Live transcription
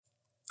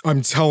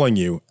I'm telling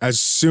you, as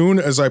soon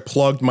as I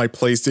plugged my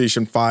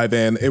PlayStation 5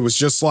 in, it was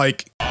just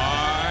like, I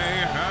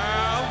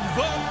have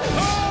the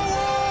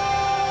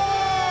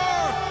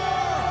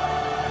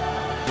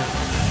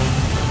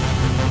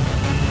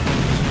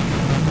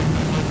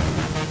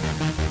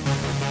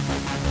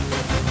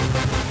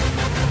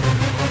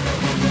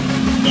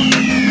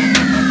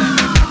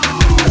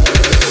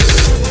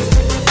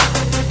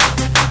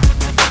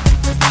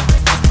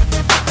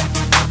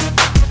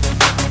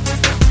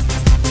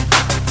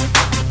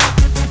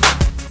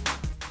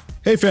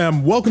Hey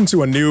fam, welcome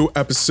to a new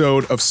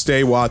episode of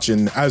Stay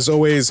Watchin'. As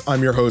always,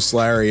 I'm your host,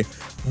 Larry.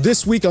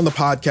 This week on the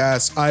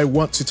podcast, I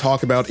want to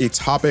talk about a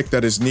topic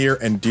that is near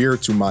and dear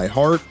to my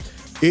heart.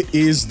 It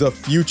is the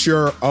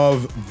future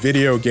of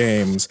video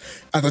games.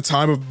 At the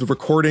time of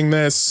recording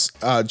this,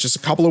 just a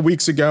couple of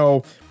weeks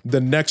ago,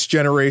 the next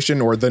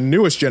generation, or the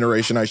newest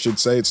generation, I should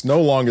say, it's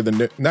no longer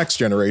the next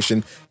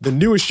generation, the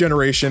newest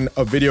generation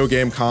of video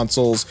game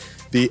consoles,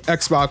 the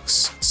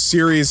Xbox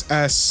Series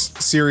S,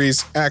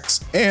 Series X,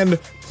 and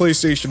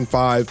PlayStation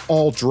 5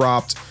 all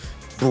dropped.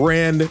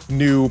 Brand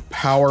new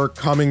power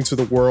coming to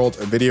the world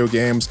of video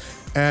games.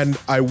 And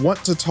I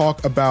want to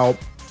talk about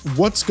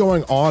what's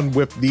going on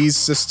with these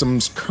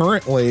systems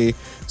currently,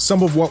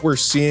 some of what we're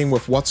seeing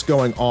with what's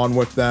going on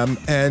with them,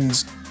 and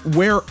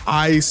where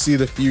I see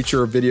the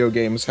future of video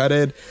games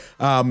headed.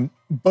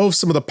 Both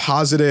some of the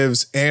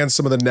positives and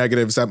some of the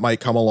negatives that might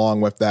come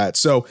along with that.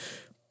 So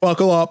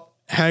buckle up,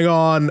 hang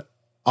on.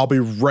 I'll be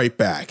right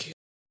back.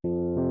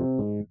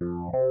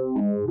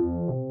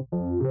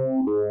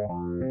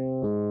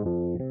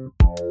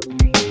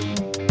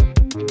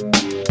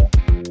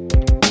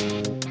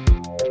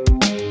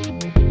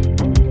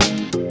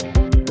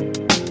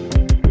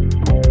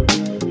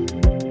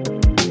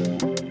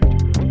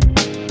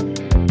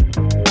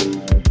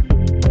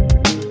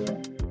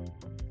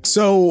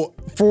 So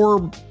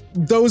for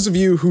those of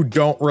you who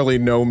don't really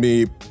know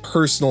me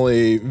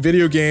personally,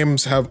 video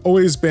games have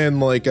always been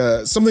like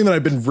something that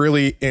I've been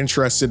really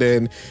interested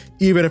in,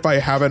 even if I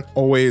haven't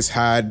always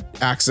had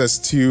access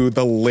to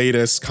the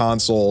latest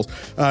consoles.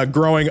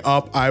 Growing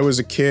up, I was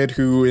a kid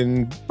who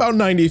in about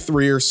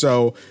 93 or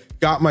so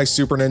got my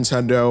Super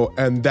Nintendo,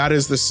 and that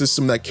is the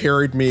system that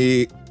carried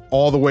me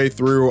all the way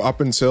through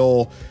up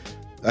until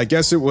I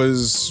guess it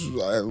was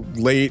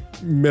late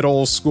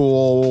middle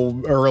school,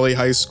 early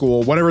high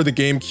school, whenever the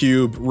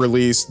GameCube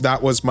released.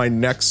 That was my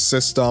next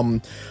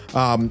system.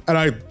 And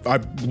I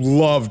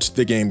loved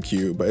the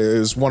GameCube. It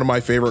was one of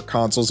my favorite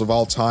consoles of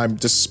all time,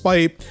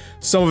 despite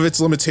some of its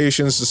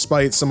limitations,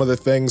 despite some of the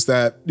things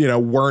that,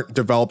 weren't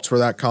developed for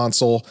that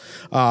console.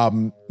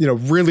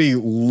 Really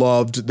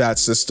loved that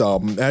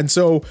system. And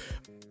so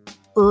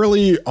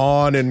early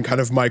on in kind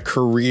of my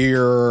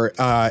career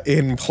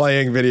in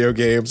playing video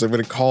games, I'm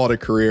going to call it a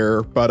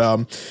career, but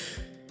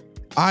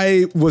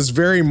I was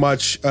very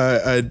much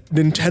a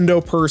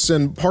Nintendo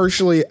person,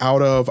 partially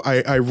out of,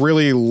 I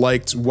really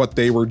liked what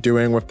they were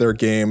doing with their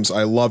games.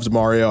 I loved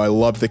Mario. I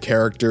loved the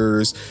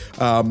characters.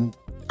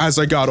 As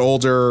I got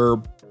older,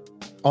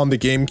 on the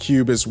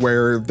GameCube is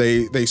where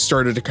they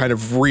started to kind of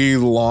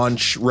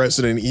relaunch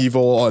Resident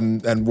Evil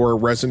and where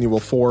Resident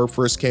Evil 4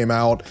 first came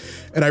out.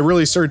 And I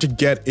really started to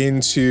get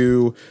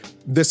into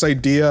this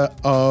idea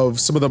of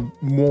some of the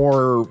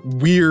more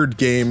weird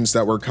games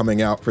that were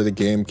coming out for the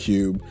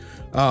GameCube.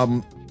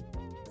 And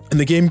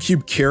the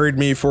GameCube carried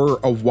me for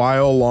a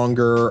while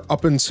longer,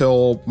 up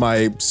until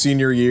my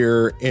senior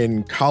year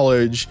in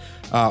college,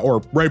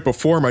 or right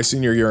before my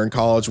senior year in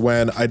college,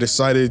 when I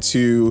decided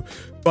to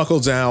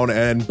buckle down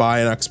and buy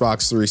an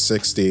Xbox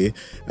 360.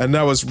 And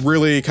that was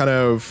really kind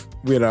of,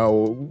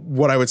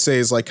 what I would say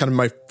is like kind of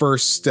my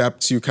first step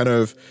to kind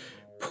of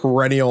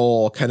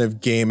perennial kind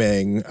of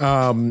gaming.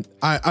 I'm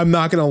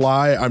not gonna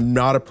lie, I'm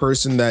not a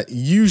person that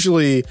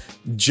usually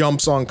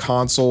jumps on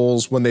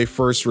consoles when they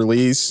first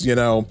release.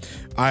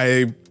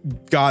 I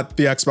got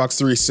the Xbox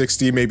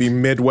 360 maybe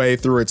midway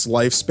through its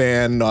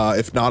lifespan,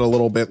 if not a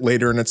little bit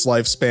later in its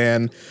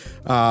lifespan.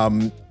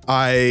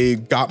 I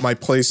got my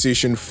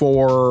PlayStation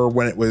 4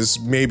 when it was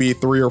maybe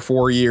 3 or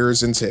 4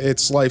 years into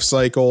its life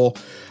cycle.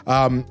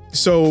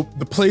 So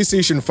the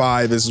PlayStation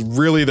 5 is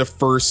really the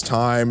first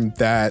time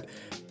that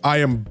I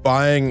am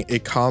buying a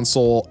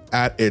console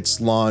at its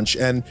launch.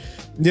 And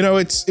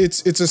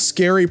it's a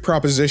scary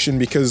proposition,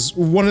 because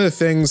one of the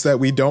things that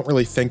we don't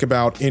really think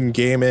about in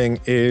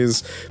gaming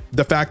is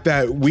the fact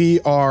that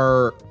we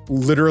are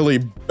literally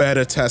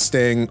beta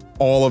testing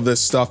all of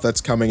this stuff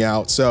that's coming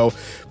out. So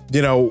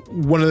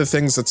one of the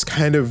things that's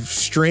kind of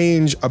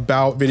strange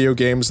about video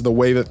games, the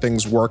way that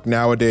things work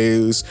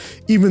nowadays,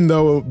 even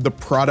though the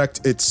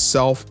product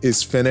itself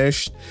is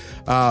finished,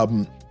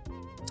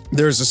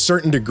 there's a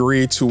certain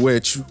degree to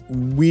which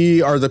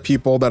we are the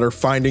people that are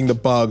finding the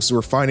bugs,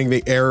 we're finding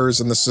the errors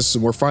in the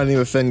system, we're finding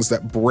the things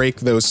that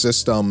break those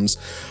systems.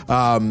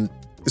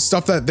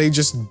 stuff that they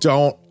just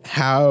don't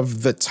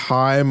have the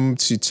time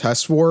to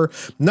test for.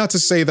 Not to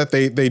say that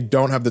they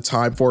don't have the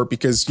time for it,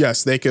 because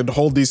yes, they could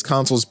hold these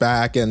consoles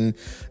back and,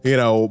 you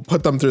know,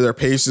 put them through their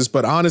paces.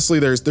 But honestly,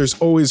 there's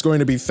always going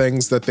to be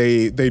things that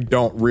they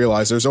don't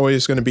realize. There's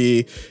always going to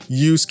be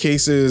use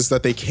cases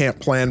that they can't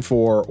plan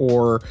for,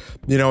 or,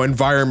 you know,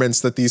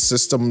 environments that these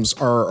systems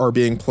are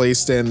being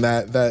placed in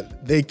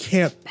that they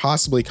can't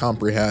possibly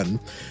comprehend.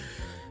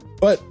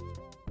 But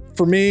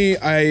for me,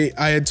 I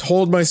had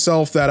told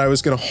myself that I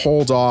was going to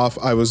hold off.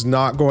 I was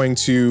not going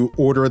to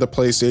order the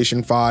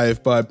PlayStation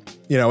 5, but,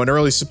 you know, in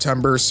early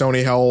September,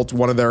 Sony held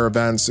one of their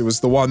events. It was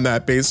the one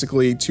that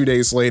basically 2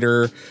 days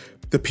later,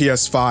 the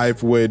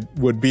PS5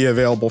 would be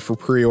available for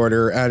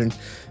pre-order. And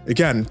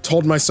again,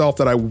 told myself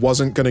that I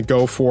wasn't going to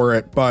go for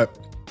it, but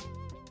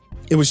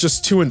it was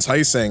just too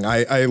enticing.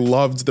 I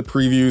loved the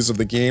previews of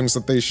the games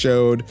that they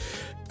showed.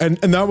 And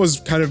that was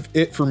kind of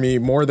it for me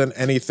more than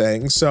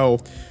anything. So,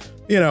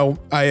 you know,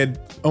 I had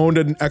owned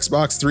an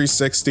Xbox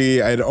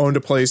 360, I had owned a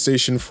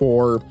PlayStation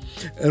 4,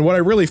 and what I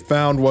really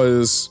found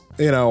was,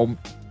 you know,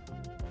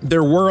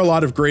 there were a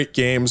lot of great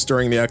games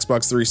during the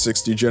Xbox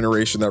 360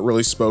 generation that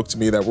really spoke to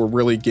me, that were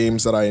really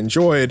games that I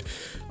enjoyed.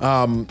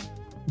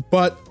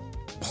 But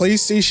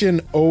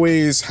PlayStation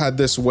always had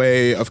this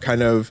way of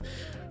kind of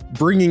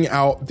bringing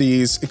out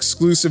these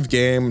exclusive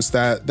games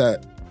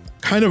that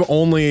kind of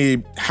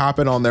only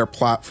happen on their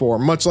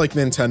platform, much like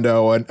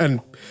Nintendo.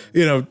 And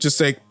you know, just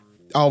like,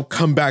 I'll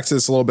come back to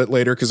this a little bit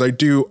later because I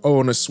do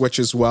own a Switch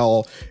as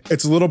well.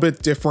 It's a little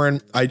bit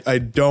different. I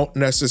don't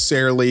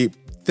necessarily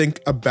think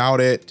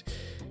about it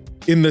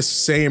in the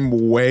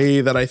same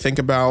way that I think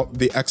about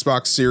the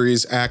Xbox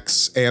Series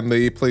X and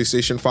the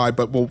PlayStation 5,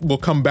 but we'll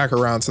come back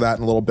around to that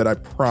in a little bit, I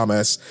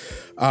promise.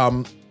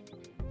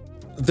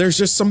 There's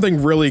just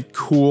something really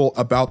cool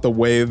about the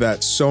way that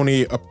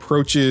Sony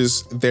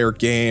approaches their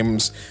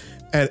games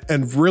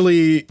and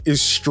really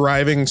is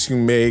striving to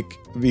make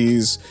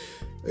these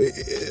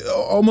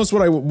almost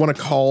what I want to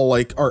call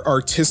like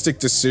artistic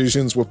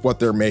decisions with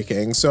what they're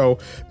making. So,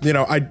 you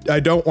know, I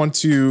don't want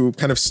to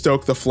kind of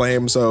stoke the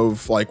flames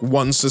of like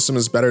one system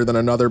is better than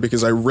another,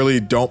 because I really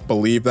don't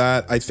believe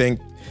that. I think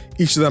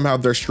each of them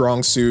have their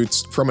strong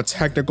suits. From a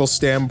technical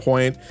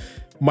standpoint,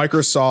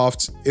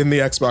 Microsoft in the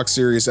Xbox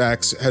Series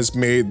X has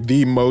made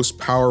the most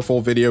powerful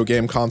video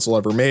game console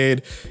ever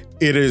made.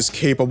 It is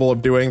capable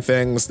of doing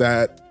things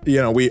that, you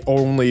know, we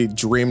only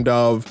dreamed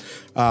of.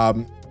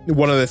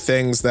 One of the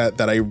things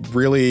that I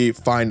really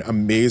find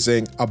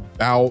amazing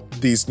about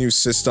these new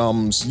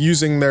systems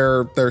using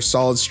their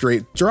solid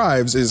state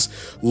drives is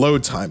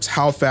load times,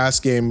 how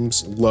fast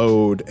games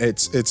load.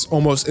 It's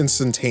almost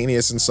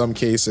instantaneous in some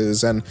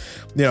cases. And,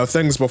 you know,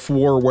 things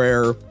before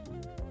where,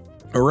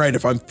 all right,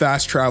 if I'm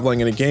fast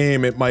traveling in a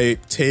game, it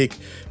might take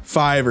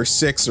 5 or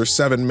 6 or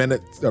 7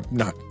 minutes,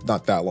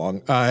 not that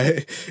long.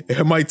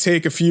 It might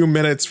take a few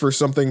minutes for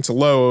something to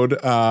load.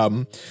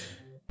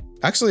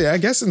 Actually, I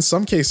guess in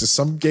some cases,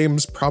 some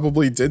games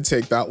probably did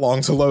take that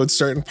long to load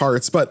certain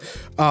parts, but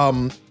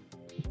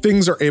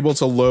things are able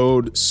to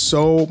load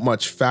so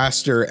much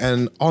faster.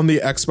 And on the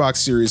Xbox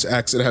Series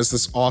X, it has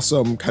this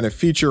awesome kind of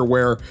feature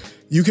where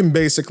you can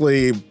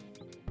basically,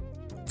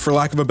 for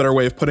lack of a better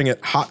way of putting it,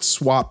 hot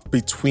swap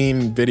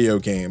between video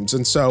games.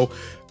 And so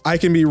I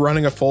can be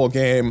running a full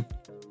game,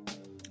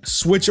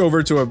 switch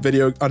over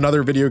to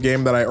another video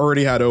game that I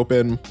already had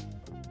open,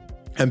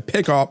 and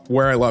pick up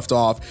where I left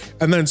off,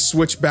 and then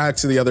switch back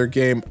to the other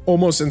game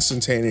almost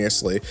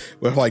instantaneously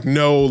with like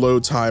no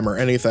load time or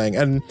anything.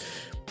 And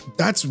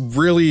that's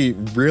really,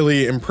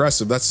 really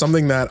impressive. That's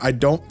something that I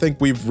don't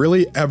think we've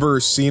really ever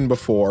seen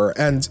before.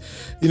 And,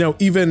 you know,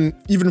 even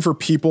for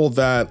people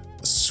that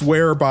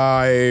swear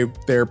by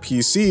their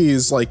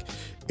PCs, like,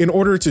 in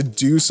order to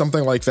do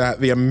something like that,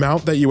 the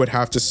amount that you would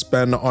have to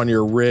spend on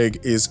your rig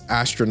is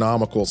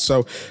astronomical.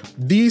 So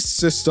these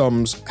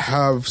systems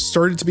have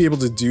started to be able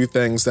to do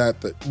things that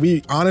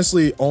we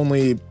honestly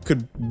only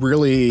could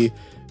really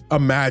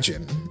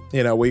imagine.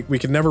 You know, we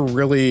could never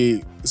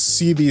really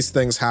see these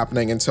things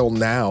happening until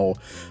now.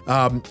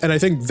 And I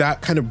think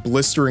that kind of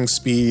blistering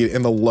speed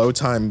in the low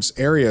times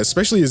area,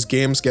 especially as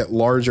games get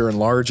larger and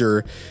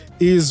larger,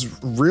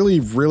 is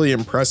really, really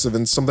impressive,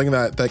 and something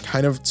that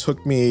kind of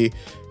took me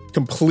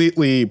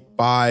completely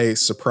by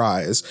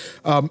surprise.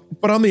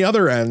 But on the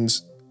other end,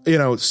 you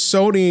know,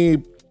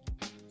 Sony,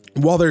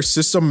 while their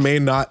system may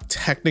not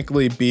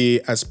technically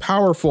be as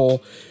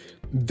powerful,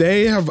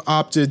 they have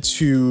opted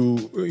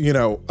to, you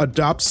know,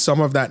 adopt some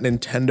of that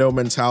Nintendo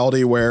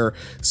mentality, where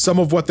some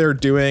of what they're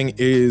doing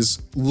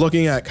is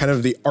looking at kind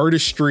of the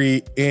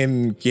artistry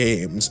in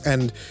games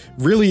and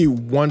really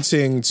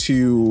wanting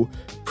to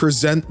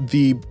present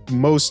the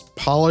most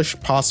polished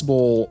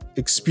possible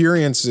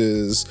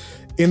experiences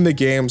in the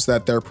games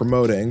that they're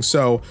promoting.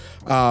 So,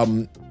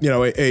 you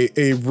know,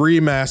 a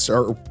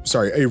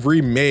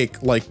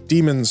remake like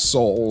Demon's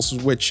Souls,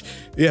 which,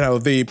 you know,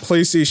 the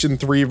PlayStation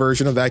 3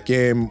 version of that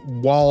game,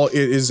 while it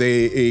is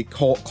a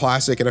cult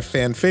classic and a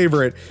fan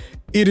favorite,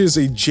 it is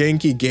a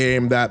janky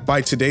game that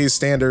by today's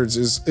standards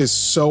is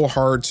so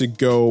hard to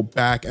go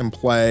back and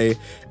play,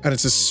 and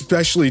it's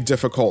especially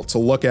difficult to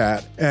look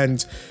at.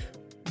 And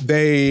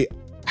they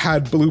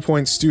had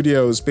Bluepoint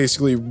Studios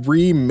basically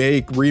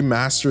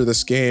remaster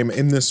this game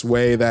in this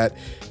way that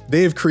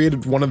they have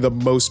created one of the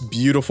most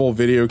beautiful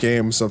video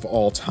games of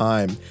all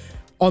time.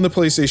 On the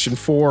PlayStation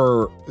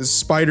 4,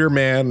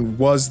 Spider-Man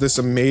was this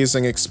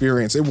amazing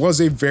experience. It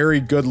was a very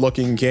good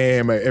looking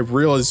game, a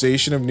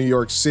realization of New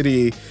York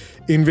City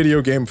in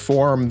video game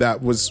form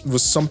that was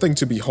something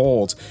to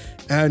behold.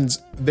 And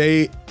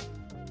they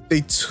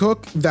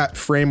took that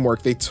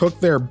framework, they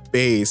took their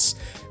base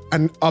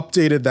and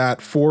updated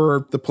that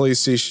for the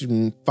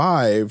PlayStation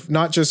 5,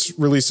 not just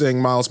releasing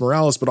Miles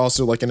Morales, but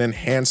also like an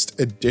enhanced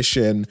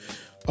edition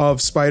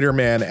of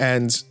Spider-Man.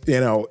 And, you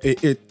know,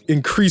 it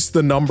increased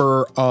the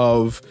number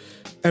of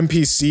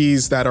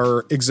NPCs that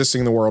are existing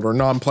in the world, or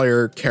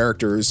non-player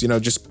characters, you know,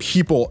 just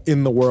people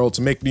in the world,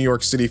 to make New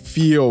York City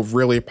feel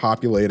really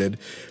populated.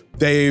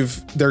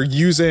 They're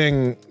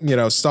using, you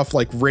know, stuff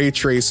like ray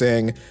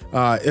tracing,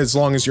 as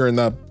long as you're in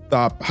the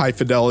high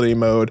fidelity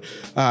mode,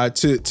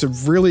 to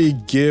really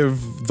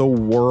give the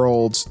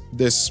world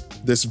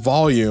this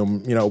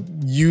volume, you know,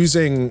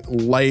 using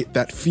light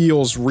that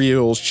feels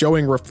real,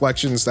 showing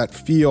reflections that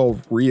feel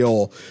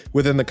real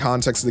within the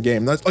context of the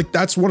game.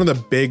 That's one of the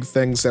big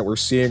things that we're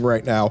seeing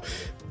right now.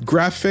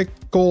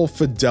 Graphical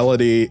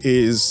fidelity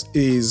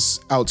is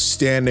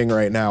outstanding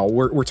right now.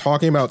 We're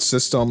talking about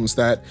systems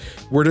that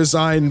were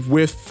designed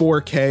with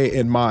 4K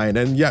in mind.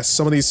 And yes,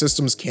 some of these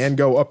systems can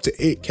go up to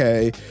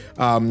 8K,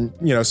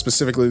 you know,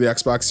 specifically the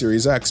Xbox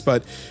Series X,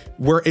 but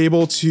we're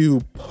able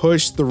to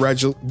push the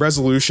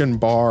resolution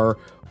bar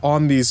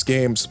on these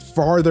games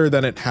farther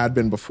than it had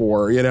been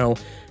before. You know,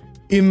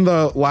 in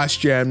the last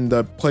gen,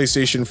 the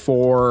PlayStation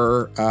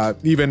 4,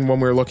 even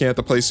when we were looking at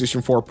the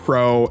PlayStation 4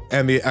 Pro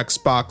and the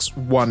Xbox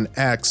One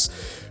X,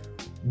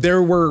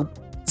 there were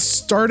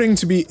starting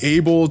to be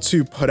able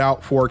to put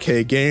out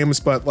 4K games,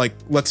 but like,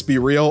 let's be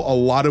real, a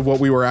lot of what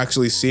we were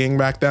actually seeing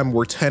back then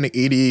were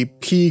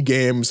 1080p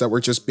games that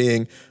were just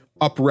being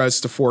up-res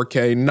to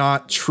 4K,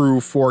 not true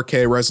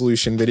 4K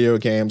resolution video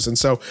games. And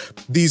so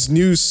these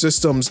new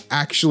systems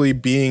actually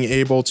being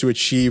able to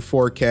achieve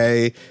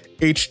 4K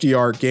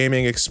HDR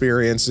gaming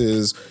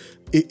experiences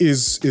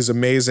is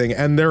amazing.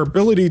 And their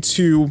ability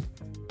to,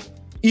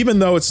 even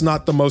though it's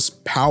not the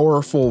most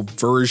powerful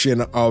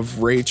version of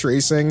ray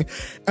tracing,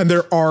 and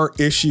there are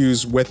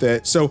issues with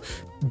it. So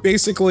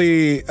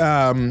basically,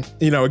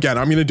 you know, again,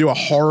 I'm going to do a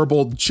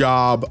horrible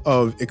job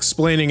of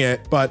explaining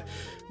it, but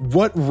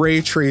what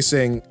ray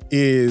tracing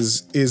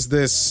is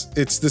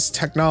this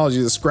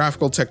technology, this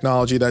graphical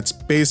technology that's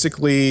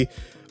basically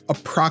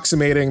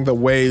approximating the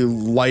way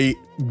light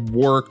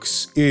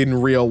works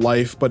in real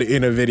life, but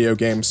in a video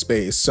game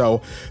space.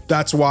 So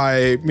that's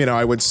why, you know,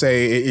 I would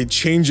say it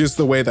changes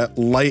the way that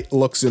light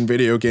looks in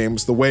video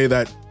games, the way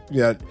that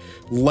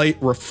light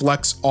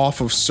reflects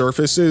off of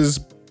surfaces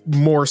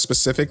more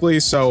specifically.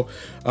 So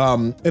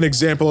an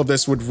example of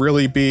this would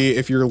really be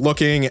if you're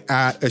looking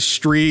at a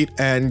street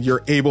and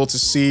you're able to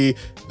see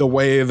the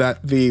way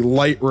that the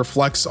light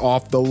reflects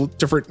off the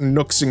different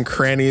nooks and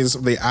crannies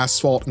of the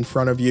asphalt in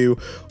front of you,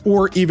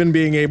 or even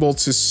being able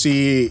to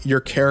see your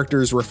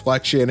character's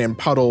reflection in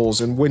puddles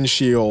and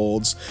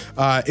windshields,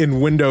 in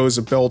windows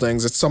of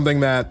buildings. It's something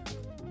that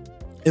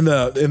in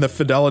the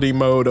fidelity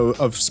mode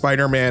of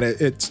Spider-Man,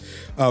 it's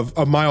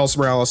of Miles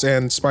Morales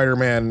and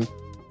Spider-Man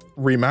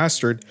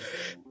remastered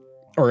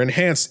or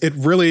enhanced, it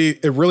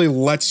really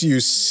lets you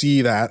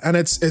see that. And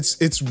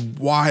it's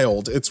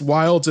wild. It's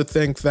wild to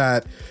think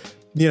that,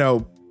 you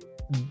know,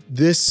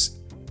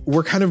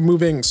 we're kind of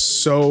moving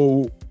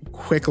so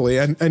quickly.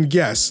 And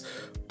yes,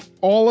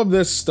 all of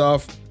this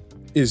stuff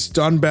is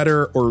done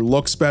better or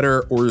looks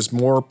better or is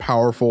more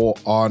powerful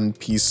on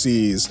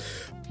PCs.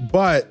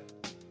 But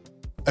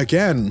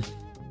again,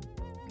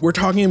 we're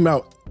talking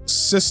about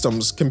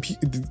systems,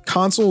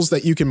 consoles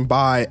that you can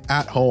buy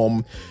at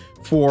home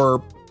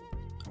for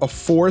a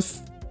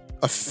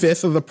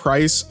fifth of the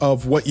price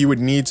of what you would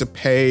need to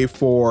pay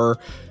for,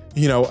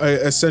 you know,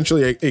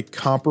 essentially a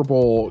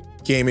comparable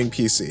gaming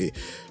PC.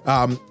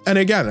 And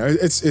again,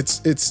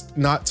 it's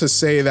not to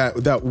say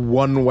that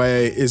one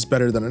way is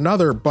better than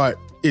another, but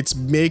it's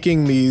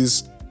making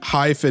these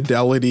high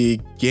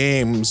fidelity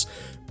games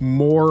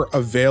more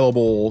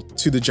available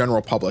to the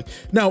general public.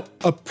 Now,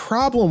 a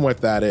problem with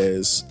that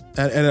is,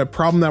 and a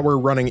problem that we're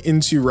running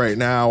into right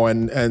now,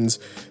 and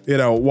you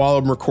know, while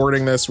I'm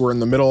recording this, we're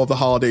in the middle of the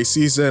holiday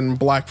season.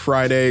 Black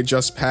Friday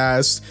just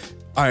passed.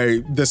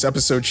 This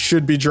episode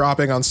should be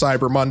dropping on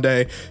Cyber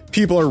Monday.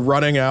 People are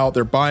running out,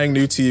 they're buying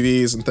new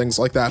TVs and things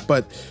like that.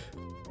 But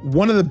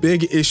one of the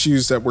big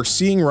issues that we're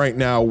seeing right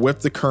now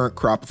with the current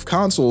crop of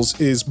consoles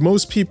is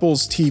most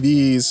people's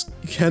TVs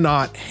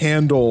cannot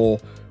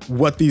handle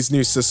what these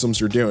new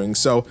systems are doing.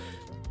 So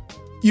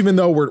even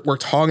though we're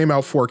talking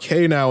about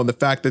 4K now, and the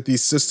fact that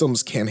these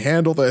systems can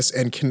handle this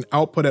and can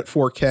output at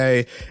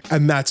 4K,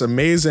 and that's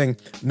amazing,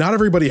 not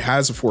everybody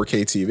has a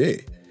 4K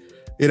TV.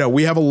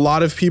 we have a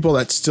lot of people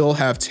that still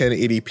have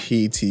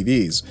 1080p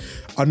TVs.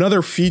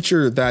 Another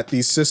feature that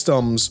these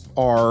systems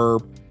are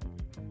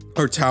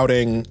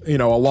touting,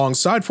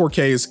 alongside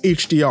 4K is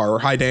HDR, or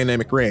high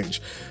dynamic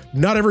range.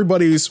 Not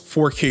everybody's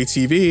 4K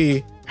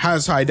TV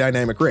has high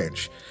dynamic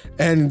range.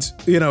 And,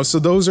 so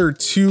those are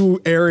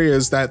two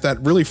areas that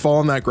really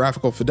fall in that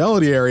graphical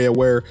fidelity area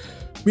where,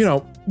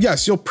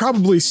 yes, you'll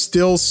probably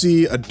still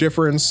see a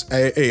difference,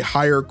 a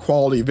higher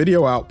quality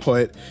video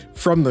output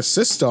from the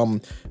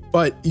system,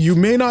 but you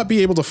may not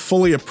be able to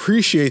fully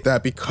appreciate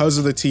that because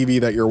of the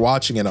TV that you're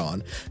watching it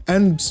on.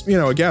 And,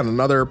 again,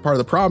 another part of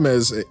the problem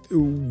is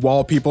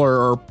while people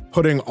are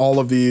putting all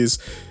of these,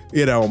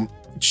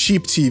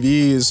 cheap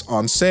TVs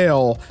on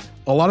sale,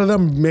 a lot of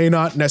them may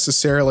not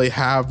necessarily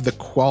have the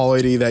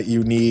quality that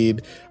you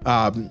need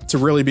to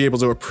really be able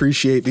to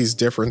appreciate these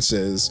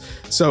differences.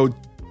 So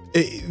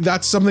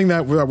that's something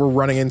that we're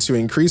running into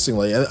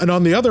increasingly. And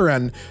on the other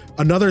end,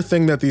 another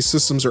thing that these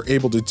systems are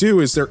able to do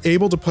is they're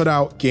able to put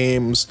out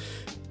games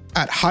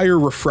at higher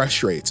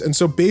refresh rates. And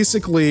so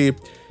basically,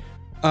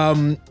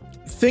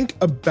 think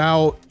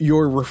about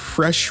your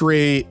refresh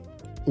rate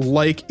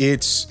like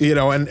it's,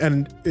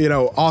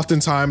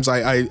 oftentimes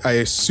I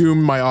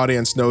assume my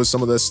audience knows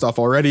some of this stuff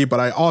already,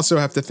 but I also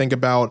have to think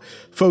about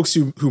folks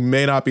who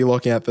may not be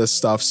looking at this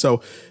stuff.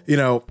 So,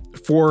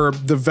 for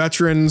the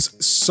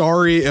veterans,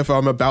 sorry if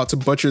I'm about to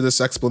butcher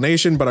this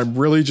explanation, but I'm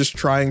really just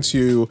trying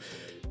to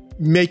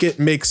make it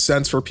make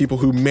sense for people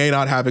who may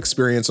not have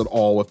experience at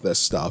all with this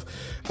stuff.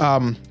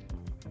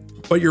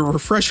 But your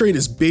refresh rate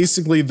is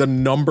basically the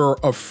number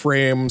of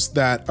frames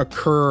that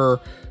occur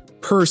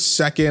per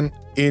second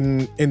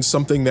in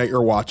something that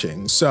you're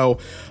watching. So,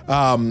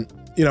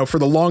 for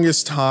the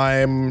longest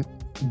time,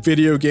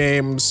 video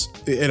games,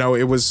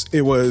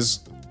 it was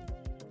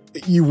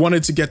you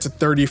wanted to get to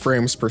 30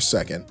 frames per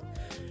second.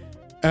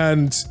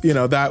 And,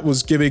 that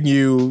was giving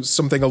you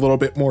something a little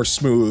bit more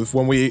smooth.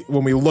 When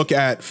we look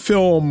at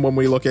film, when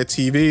we look at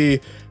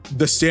TV,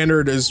 the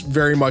standard has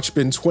very much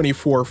been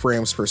 24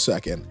 frames per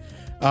second.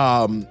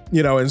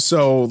 And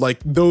so like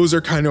those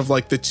are kind of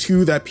like the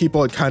two that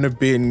people had kind of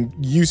been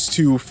used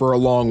to for a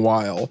long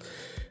while.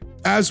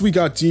 As we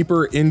got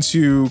deeper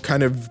into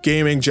kind of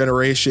gaming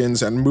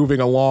generations and moving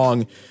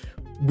along,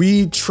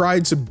 we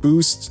tried to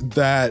boost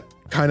that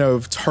kind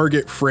of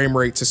target frame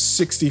rate to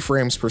 60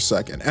 frames per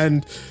second.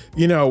 And,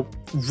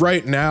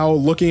 right now,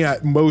 looking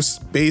at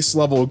most base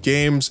level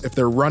games, if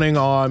they're running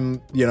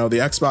on, the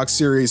Xbox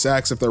Series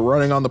X, if they're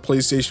running on the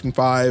PlayStation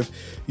 5,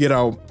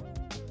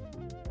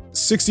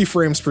 60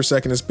 frames per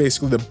second is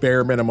basically the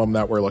bare minimum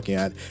that we're looking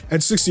at.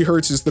 And 60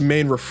 hertz is the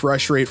main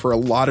refresh rate for a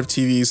lot of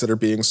TVs that are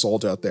being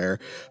sold out there.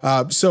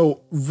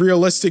 So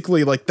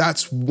realistically, like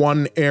that's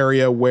one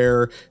area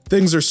where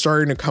things are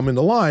starting to come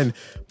into line.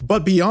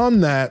 But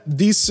beyond that,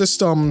 these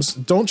systems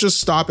don't just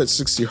stop at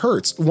 60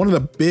 hertz. One of the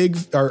big,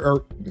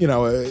 a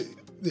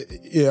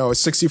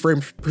 60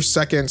 frames per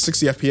second,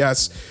 60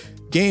 FPS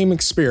game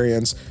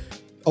experience,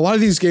 a lot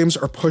of these games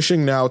are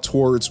pushing now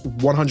towards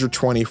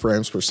 120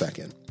 frames per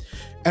second.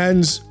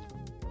 And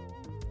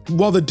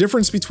while the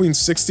difference between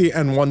 60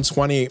 and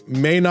 120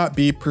 may not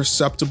be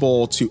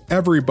perceptible to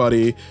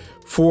everybody,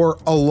 for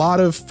a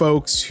lot of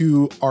folks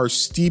who are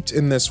steeped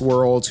in this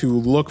world, who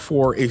look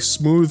for a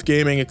smooth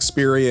gaming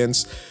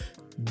experience,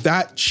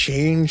 that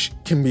change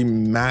can be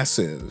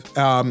massive.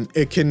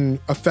 It can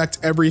affect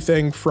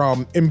everything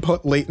from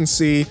input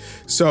latency.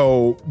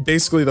 So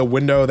basically the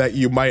window that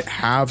you might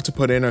have to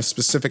put in a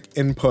specific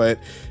input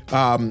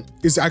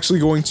is actually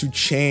going to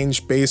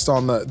change based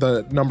on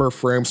the number of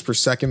frames per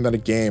second that a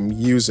game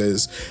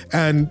uses.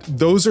 And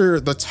those are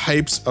the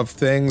types of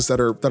things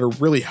that are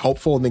really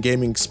helpful in the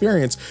gaming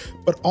experience.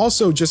 But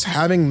also just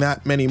having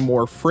that many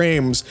more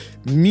frames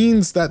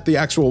means that the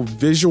actual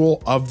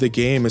visual of the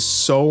game is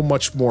so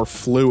much more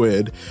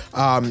fluid.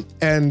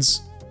 And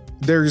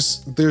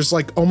there's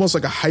like almost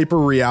like a hyper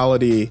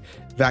reality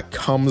that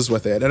comes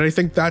with it. And I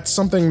think that's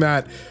something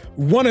that,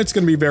 one, it's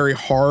going to be very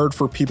hard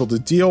for people to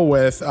deal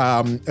with,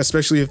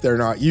 especially if they're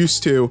not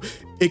used to.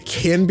 It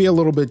can be a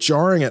little bit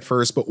jarring at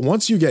first, but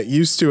once you get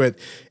used to it,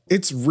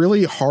 it's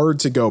really hard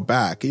to go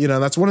back.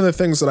 That's one of the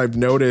things that I've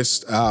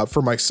noticed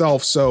for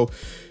myself. So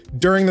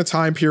during the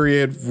time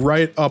period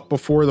right up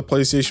before the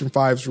PlayStation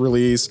 5's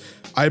release,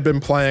 I've been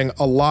playing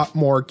a lot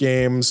more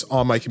games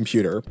on my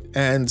computer.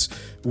 And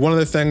one of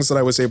the things that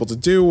I was able to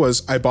do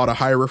was I bought a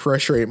high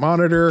refresh rate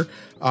monitor.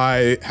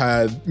 I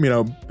had,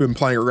 been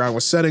playing around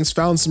with settings,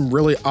 found some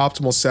really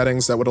optimal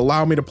settings that would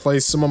allow me to play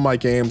some of my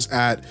games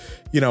at,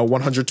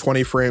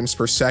 120 frames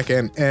per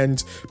second.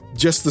 And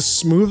just the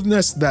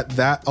smoothness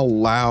that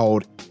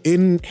allowed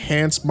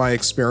enhanced my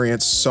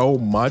experience so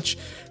much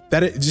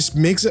that it just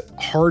makes it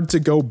hard to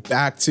go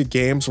back to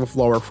games with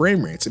lower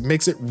frame rates. It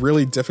makes it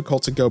really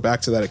difficult to go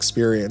back to that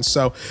experience.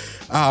 So,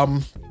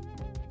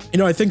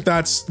 I think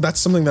that's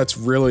something that's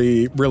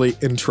really, really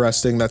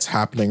interesting that's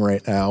happening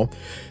right now.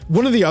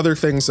 One of the other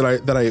things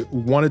that I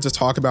wanted to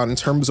talk about in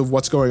terms of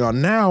what's going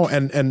on now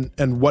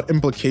and what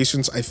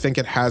implications I think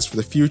it has for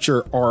the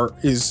future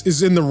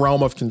is in the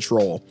realm of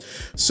control.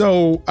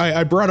 So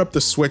I brought up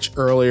the Switch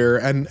earlier,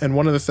 and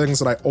one of the things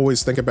that I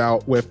always think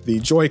about with the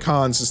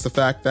Joy-Cons is the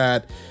fact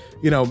that,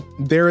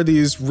 there are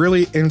these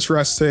really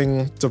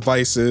interesting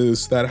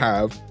devices that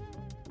have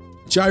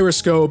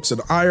gyroscopes and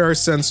IR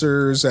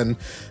sensors, and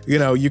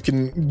you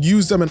can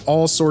use them in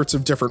all sorts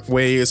of different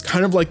ways,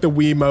 kind of like the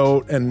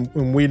Wiimote and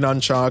Wii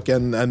Nunchuck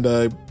and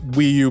the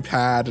Wii U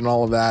pad and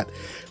all of that.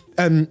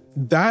 And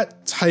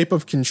that type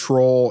of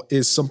control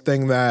is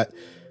something that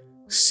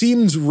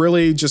seems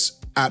really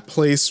just at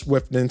place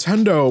with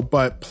Nintendo,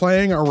 but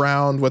playing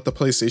around with the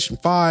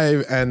PlayStation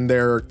 5 and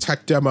their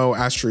tech demo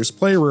Astro's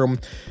Playroom,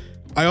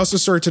 I also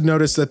started to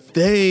notice that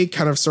they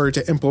kind of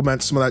started to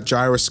implement some of that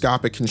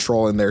gyroscopic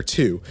control in there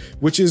too,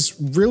 which is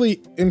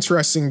really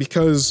interesting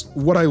because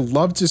what I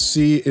love to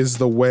see is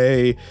the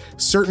way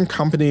certain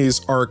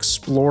companies are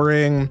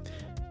exploring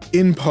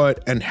input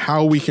and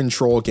how we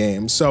control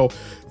games. So,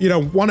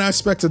 one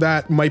aspect of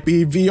that might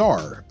be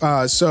VR.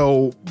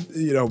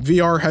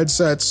 VR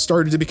headsets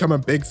started to become a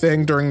big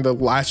thing during the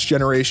last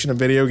generation of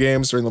video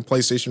games, during the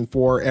PlayStation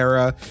 4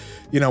 era.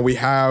 We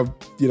have,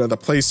 the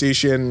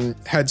PlayStation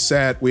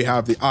headset, we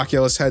have the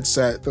Oculus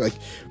headset. Like,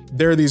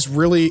 there are these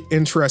really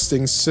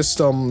interesting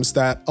systems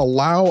that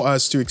allow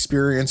us to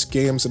experience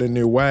games in a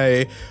new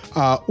way,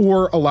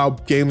 or allow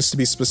games to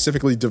be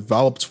specifically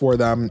developed for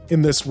them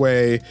in this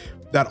way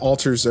that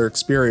alters their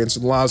experience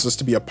and allows us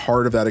to be a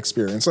part of that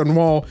experience. And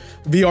while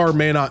VR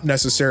may not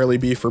necessarily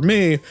be for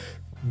me,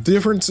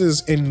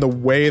 differences in the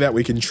way that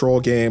we control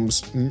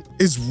games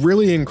is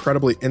really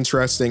incredibly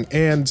interesting,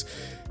 and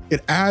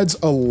it adds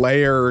a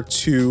layer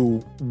to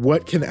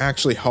what can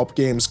actually help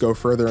games go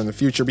further in the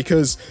future.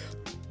 Because,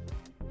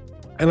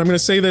 and I'm going to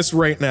say this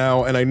right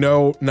now, and I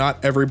know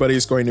not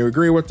everybody's going to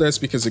agree with this,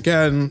 because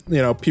again,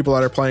 people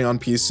that are playing on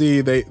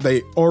PC,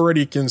 they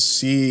already can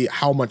see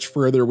how much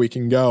further we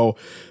can go.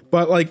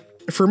 But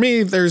like, for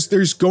me,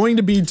 there's going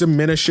to be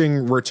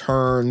diminishing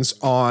returns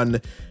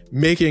on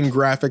making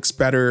graphics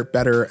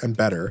better, and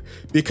better.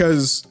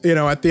 Because,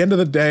 at the end of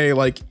the day,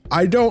 like,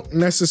 I don't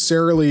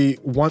necessarily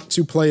want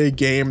to play a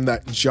game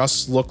that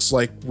just looks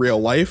like real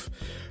life,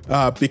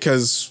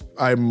 because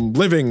I'm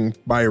living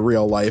by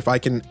real life. I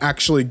can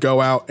actually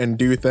go out and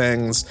do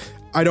things.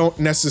 I don't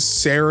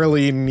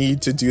necessarily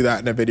need to do that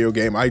in a video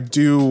game. I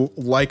do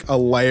like a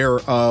layer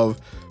of,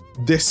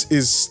 this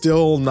is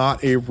still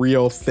not a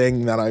real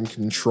thing that I'm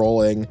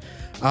controlling.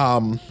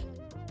 So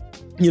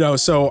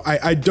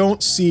I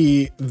don't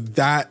see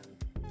that,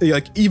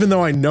 like, even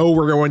though I know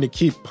we're going to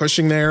keep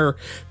pushing there,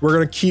 we're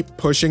going to keep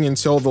pushing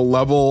until the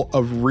level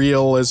of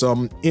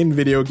realism in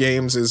video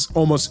games is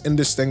almost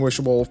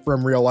indistinguishable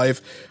from real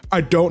life.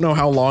 I don't know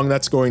how long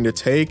that's going to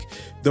take.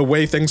 The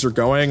way things are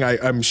going,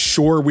 I'm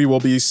sure we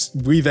will be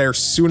there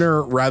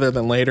sooner rather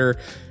than later.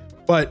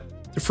 But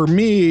for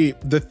me,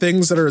 the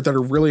things that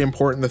are really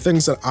important, the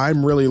things that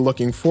I'm really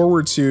looking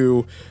forward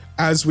to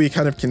as we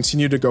kind of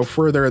continue to go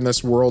further in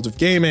this world of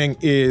gaming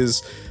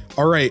is,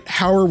 all right,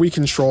 how are we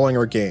controlling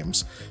our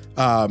games?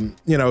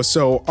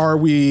 So are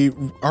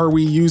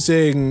we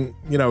using,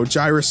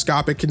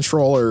 gyroscopic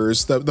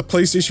controllers? The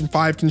PlayStation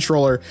 5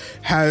 controller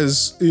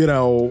has,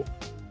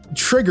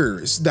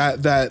 triggers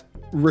that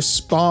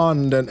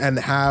respond and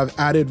have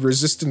added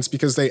resistance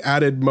because they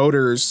added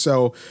motors.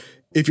 So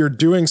if you're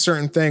doing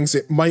certain things,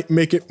 it might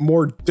make it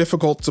more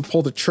difficult to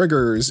pull the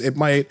triggers. It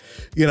might,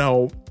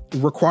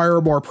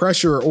 require more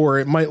pressure, or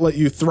it might let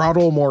you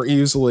throttle more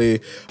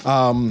easily.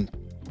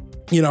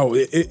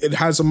 It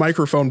has a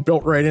microphone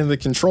built right into the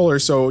controller,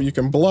 so you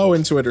can blow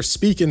into it or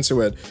speak into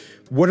it.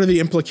 What are the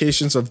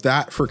implications of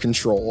that for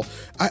control?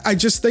 I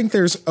just think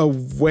there's a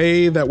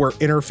way that we're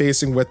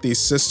interfacing with these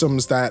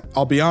systems that,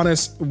 I'll be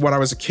honest, when I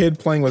was a kid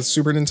playing with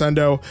Super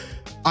Nintendo,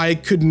 I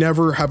could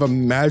never have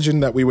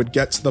imagined that we would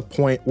get to the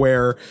point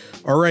where,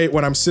 all right,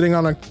 when I'm sitting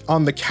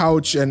on the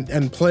couch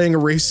and playing a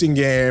racing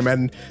game,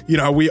 and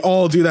we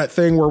all do that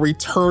thing where we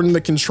turn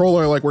the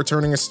controller like we're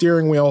turning a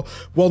steering wheel.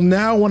 Well,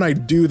 now when I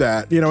do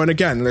that, and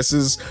again, this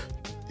is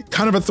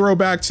kind of a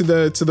throwback to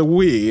the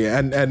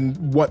Wii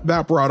and what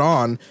that brought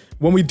on.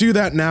 When we do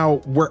that now,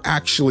 we're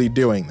actually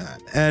doing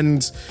that.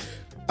 And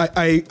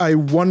I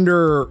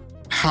wonder,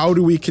 how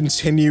do we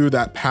continue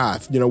that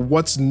path?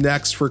 What's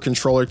next for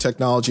controller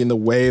technology and the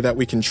way that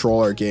we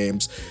control our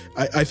games?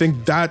 I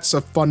think that's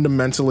a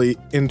fundamentally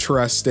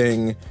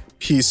interesting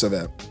piece of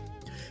it.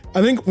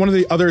 I think one of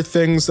the other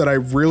things that I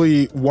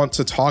really want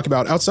to talk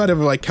about outside of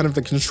like kind of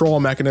the control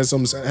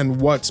mechanisms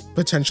and what's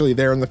potentially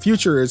there in the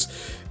future is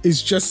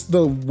just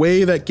the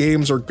way that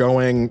games are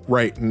going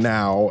right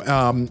now.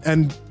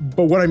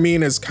 But what I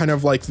mean is kind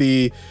of like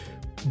the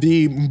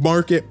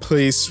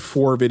marketplace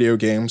for video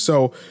games.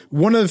 So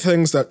one of the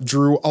things that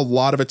drew a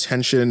lot of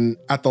attention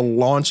at the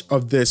launch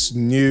of this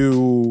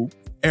new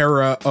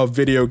era of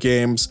video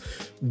games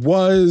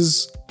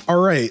was, all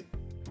right,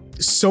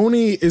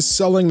 Sony is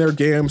selling their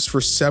games for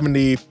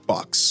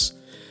 $70.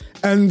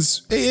 And,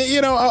 you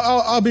know,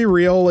 I'll be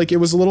real, like, it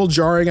was a little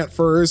jarring at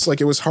first.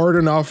 Like, it was hard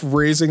enough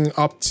raising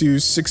up to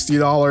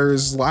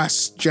 $60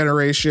 last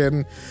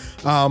generation.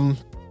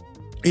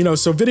 You know,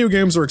 so video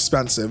games are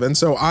expensive. And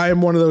so I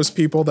am one of those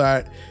people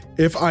that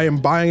if I am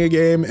buying a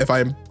game, if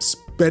I'm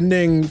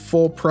spending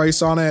full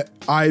price on it,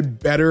 I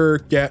better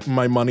get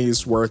my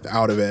money's worth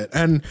out of it.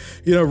 And,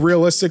 you know,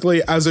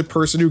 realistically, as a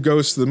person who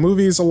goes to the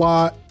movies a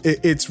lot,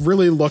 it's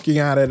really looking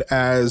at it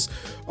as,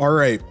 all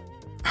right,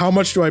 how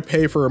much do I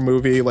pay for a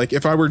movie? Like,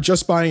 if I were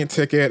just buying a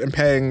ticket and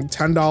paying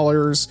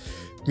 $10,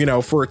 you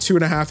know, for a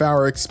 2.5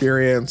 hour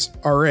experience,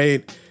 all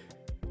right,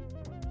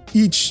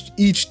 each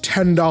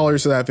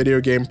 $10 of that video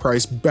game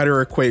price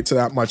better equate to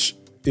that much,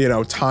 you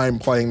know, time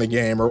playing the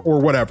game or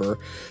whatever,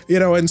 you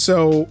know. And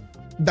so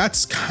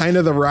that's kind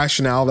of the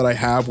rationale that I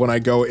have when I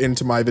go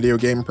into my video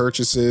game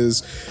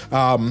purchases.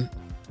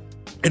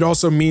 It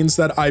also means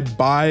that I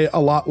buy a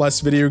lot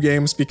less video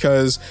games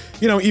because,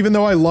 you know, even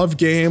though I love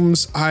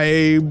games,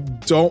 I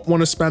don't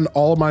want to spend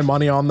all of my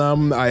money on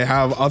them. I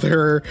have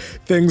other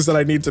things that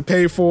I need to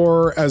pay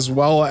for, as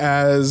well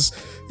as,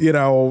 you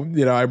know,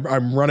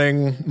 I'm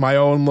running my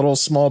own little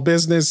small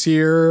business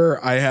here.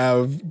 I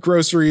have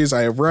groceries,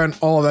 I have rent,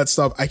 all of that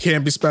stuff. I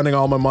can't be spending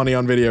all my money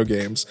on video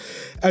games.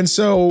 And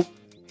so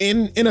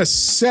in a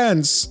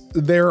sense,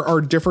 there are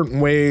different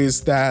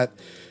ways that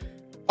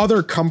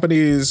other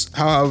companies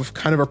have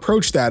kind of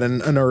approached that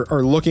and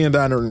are looking at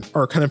that and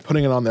are kind of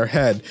putting it on their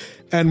head.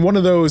 And one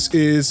of those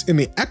is in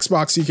the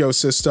Xbox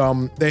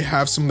ecosystem, they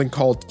have something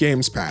called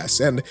Games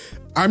Pass. And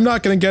I'm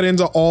not going to get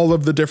into all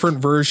of the different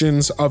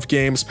versions of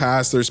Games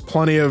Pass. There's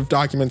plenty of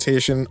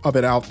documentation of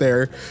it out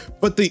there.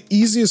 But the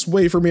easiest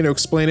way for me to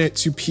explain it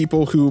to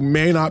people who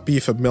may not be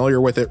familiar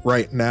with it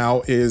right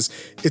now is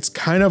it's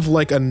kind of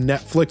like a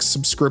Netflix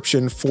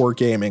subscription for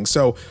gaming.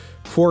 So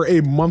for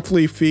a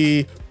monthly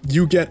fee,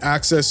 you get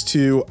access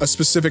to a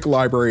specific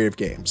library of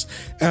games.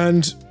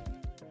 And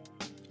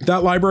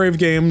that library of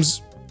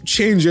games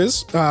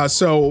changes.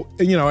 So,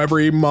 you know,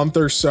 every month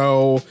or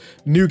so,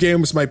 new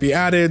games might be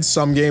added,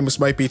 some games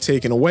might be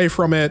taken away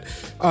from it,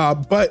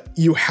 but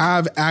you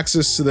have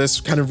access to this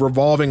kind of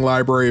revolving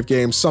library of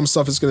games. Some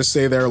stuff is going to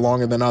stay there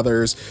longer than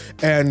others.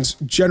 And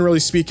generally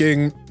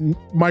speaking,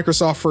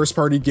 Microsoft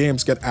first-party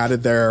games get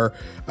added there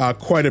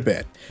quite a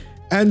bit.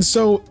 And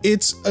so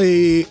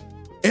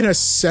in a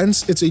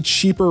sense, it's a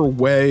cheaper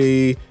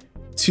way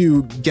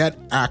to get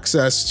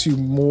access to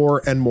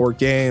more and more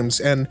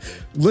games. And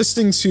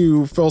listening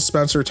to Phil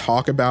Spencer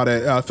talk about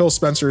it, Phil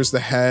Spencer is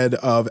the head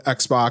of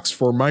Xbox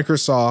for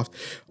Microsoft,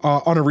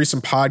 on a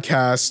recent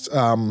podcast,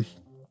 on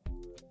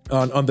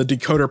the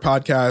Decoder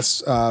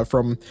podcast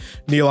from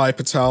Nilay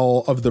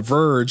Patel of The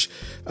Verge.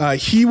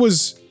 He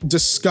was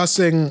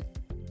discussing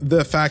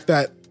the fact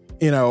that,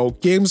 you know,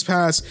 Games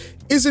Pass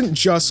isn't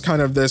just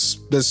kind of this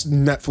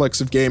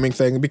Netflix of gaming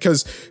thing,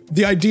 because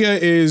the idea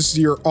is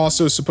you're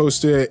also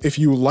supposed to, if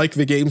you like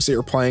the games that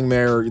you're playing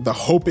there, the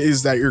hope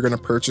is that you're going to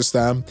purchase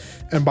them.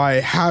 And by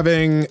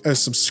having a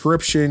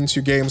subscription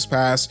to Games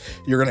Pass,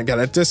 you're going to get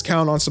a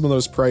discount on some of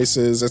those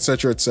prices,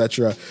 etc.,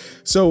 etc.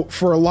 So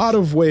for a lot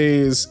of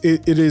ways,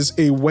 it is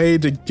a way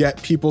to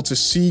get people to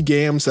see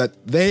games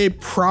that they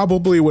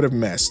probably would have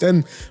missed.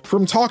 And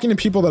from talking to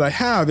people that I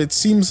have, it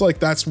seems like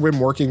that's been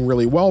working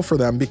really well for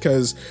them,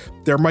 because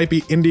there might be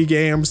indie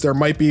games, there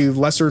might be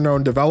lesser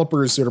known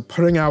developers that are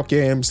putting out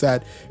games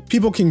that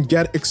people can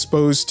get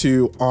exposed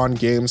to on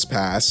Games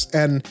Pass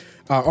and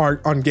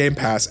on Game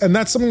Pass. And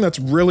that's something that's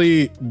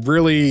really,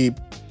 really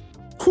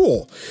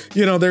cool.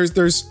 You know,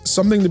 there's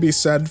something to be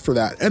said for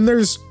that. And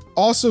there's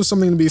also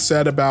something to be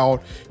said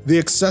about the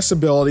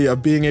accessibility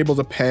of being able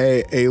to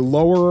pay a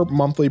lower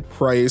monthly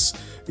price,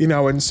 you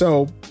know. And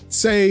so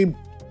say,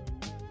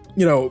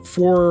 you know,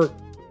 for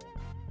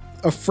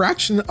a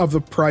fraction of the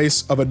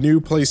price of a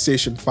new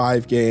PlayStation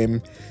 5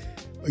 game,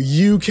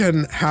 you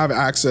can have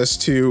access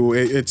to,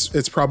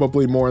 it's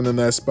probably more than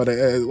this, but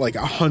like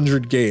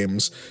 100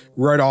 games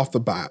right off the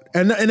bat.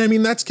 And I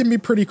mean, that can be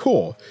pretty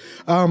cool.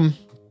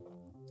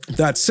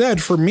 That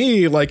said, for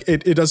me, like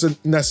it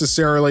doesn't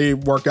necessarily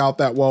work out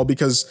that well,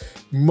 because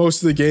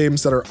most of the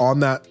games that are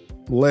on that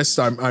list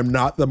I'm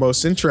not the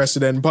most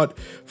interested in, but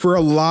for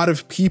a lot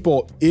of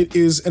people it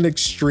is an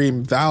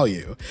extreme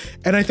value.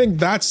 And I think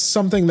that's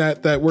something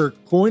that we're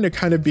going to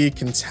kind of be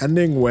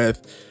contending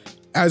with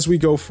as we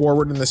go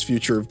forward in this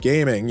future of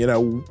gaming. You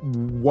know,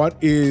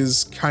 what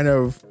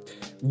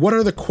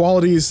are the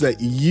qualities that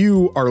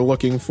you are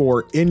looking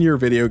for in your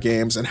video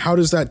games, and how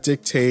does that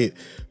dictate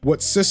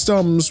what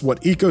systems,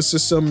 what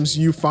ecosystems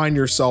you find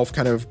yourself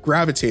kind of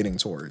gravitating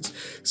towards?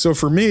 So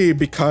for me,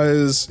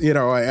 because, you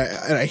know,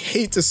 I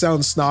hate to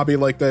sound snobby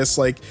like this,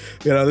 like,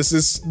 you know, this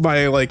is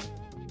my like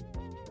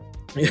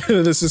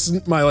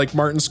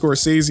Martin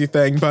Scorsese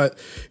thing, but,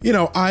 you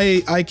know,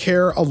 I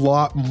care a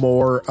lot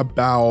more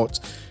about,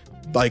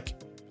 like,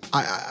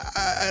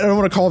 I don't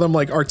want to call them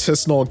like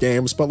artisanal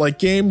games, but like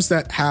games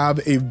that have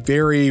a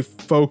very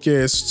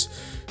focused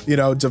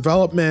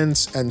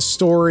development and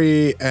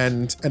story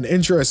and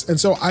interest. And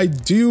so I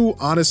do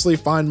honestly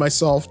find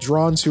myself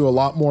drawn to a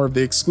lot more of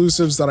the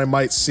exclusives that I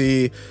might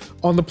see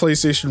on the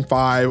PlayStation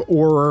 5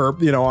 or,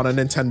 on a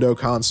Nintendo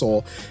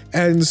console.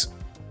 And,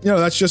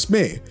 that's just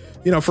me.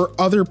 For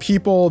other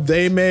people,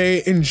 they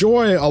may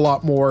enjoy a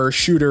lot more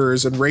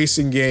shooters and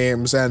racing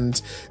games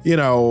and,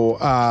 Western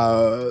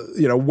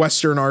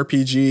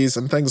RPGs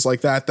and things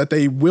like that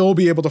they will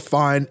be able to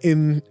find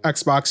in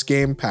Xbox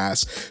Game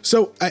Pass.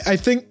 So I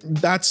think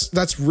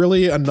that's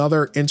really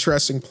another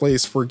interesting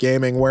place for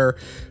gaming where,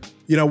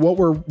 what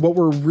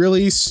we're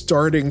really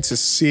starting to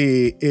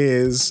see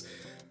is,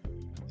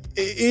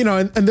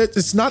 and that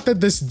it's not that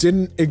this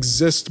didn't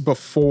exist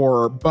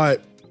before,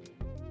 but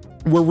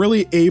we're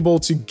really able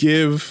to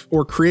give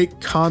or create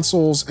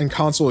consoles and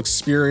console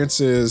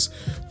experiences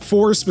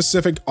for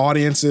specific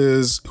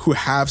audiences who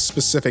have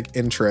specific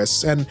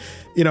interests. And,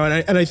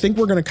 and I think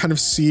we're going to kind of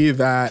see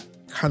that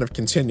kind of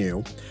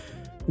continue.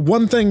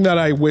 One thing that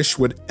I wish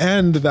would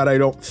end that I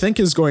don't think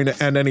is going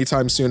to end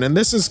anytime soon, and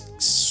this is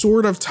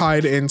sort of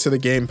tied into the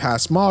Game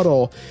Pass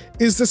model,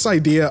 is this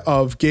idea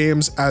of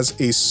games as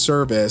a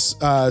service.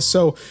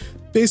 So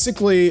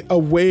basically a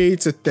way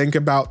to think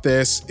about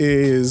this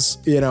is,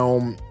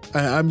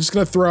 I'm just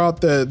going to throw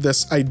out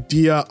this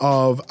idea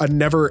of a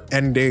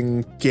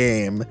never-ending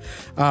game,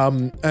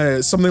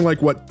 something like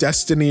what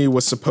Destiny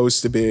was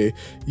supposed to be.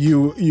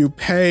 You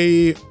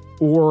pay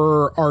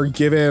or are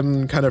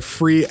given kind of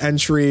free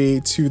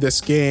entry to this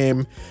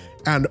game,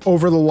 and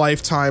over the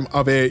lifetime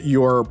of it,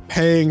 you're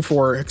paying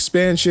for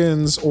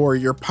expansions or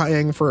you're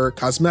paying for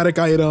cosmetic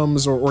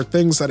items or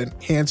things that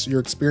enhance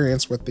your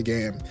experience with the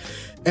game.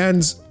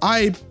 And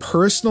I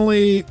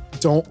personally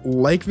don't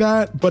like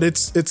that, but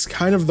it's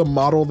kind of the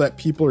model that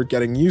people are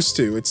getting used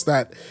to. It's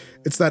that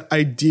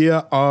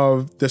idea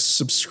of the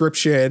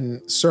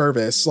subscription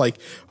service. Like,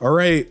 all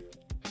right,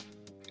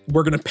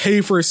 we're going to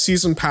pay for a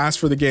season pass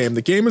for the game.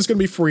 The game is going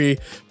to be free,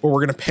 but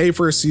we're going to pay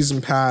for a season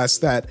pass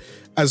that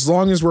as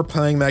long as we're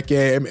playing that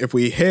game, if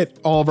we hit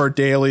all of our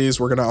dailies,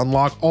 we're going to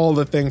unlock all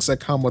the things that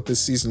come with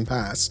this season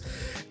pass.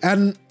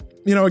 And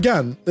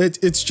again,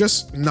 it's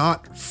just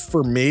not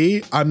for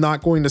me. I'm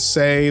not going to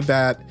say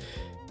that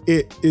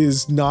it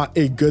is not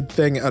a good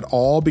thing at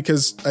all,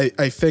 because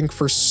I think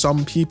for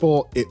some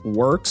people it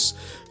works.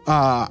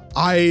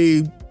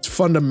 I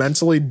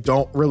fundamentally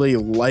don't really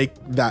like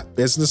that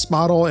business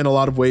model. In a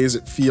lot of ways,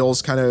 it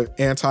feels kind of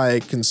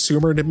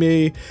anti-consumer to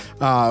me.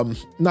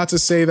 Not to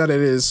say that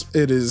it is,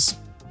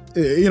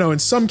 in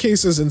some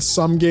cases, in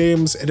some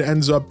games, it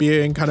ends up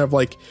being kind of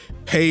like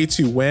pay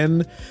to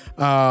win.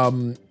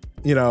 But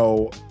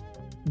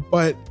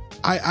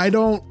I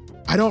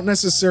don't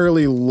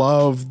necessarily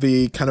love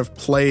the kind of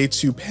play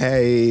to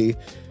pay,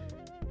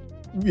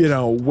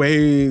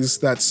 ways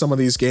that some of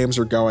these games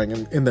are going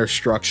in their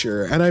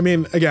structure. And I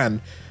mean,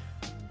 again,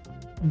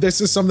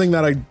 this is something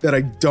that I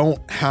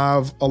don't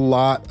have a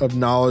lot of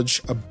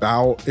knowledge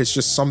about. It's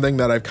just something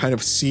that I've kind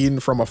of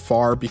seen from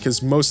afar,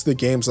 because most of the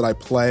games that I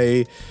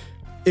play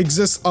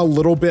exist a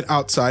little bit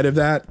outside of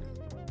that.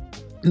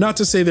 Not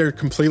to say they're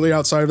completely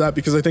outside of that,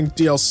 because I think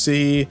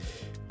DLC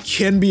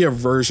can be a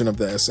version of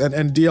this,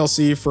 and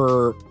DLC,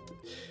 for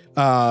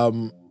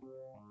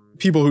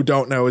people who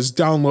don't know, is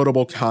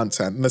downloadable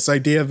content. And this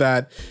idea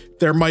that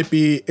there might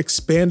be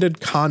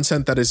expanded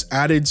content that is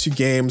added to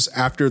games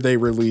after they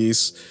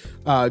release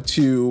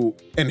to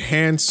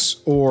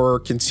enhance or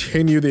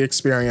continue the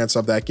experience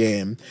of that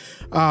game.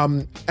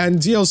 And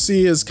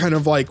DLC is kind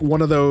of like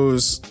one of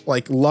those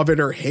like love it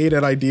or hate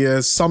it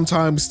ideas.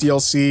 Sometimes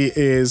DLC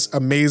is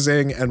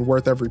amazing and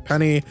worth every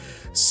penny.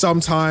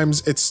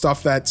 Sometimes it's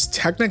stuff that's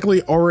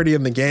technically already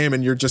in the game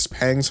and you're just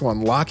paying to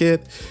unlock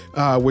it,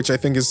 which I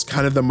think is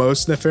kind of the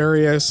most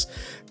nefarious.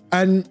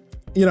 And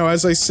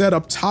as I said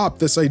up top,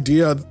 this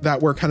idea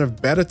that we're kind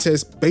of beta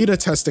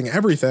testing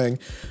everything,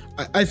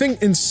 I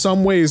think in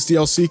some ways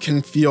DLC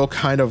can feel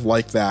kind of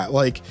like that.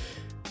 Like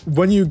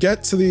when you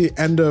get to the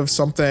end of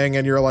something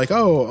and you're like,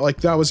 oh,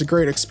 like that was a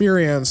great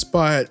experience,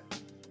 but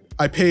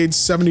I paid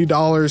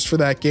 $70 for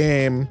that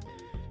game.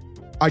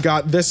 I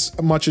got this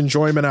much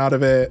enjoyment out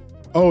of it.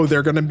 Oh,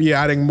 they're going to be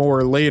adding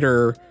more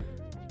later.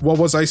 Well,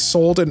 was I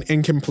sold an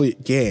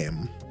incomplete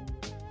game?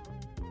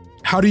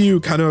 How do you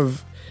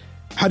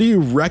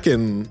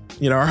reckon,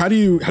 or how do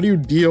you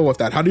deal with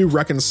that? How do you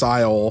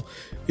reconcile,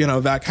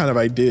 that kind of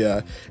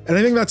idea? And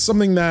I think that's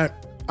something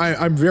that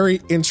I'm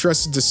very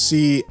interested to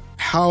see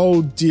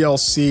how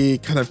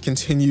DLC kind of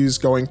continues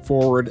going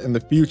forward in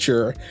the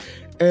future.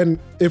 And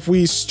if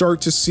we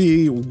start to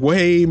see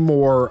way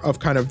more of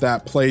kind of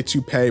that play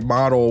to pay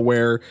model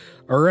where,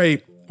 all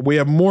right, we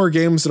have more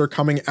games that are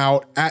coming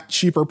out at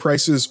cheaper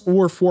prices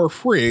or for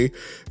free,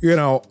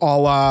 a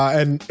la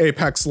an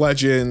Apex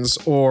Legends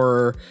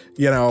or,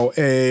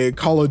 a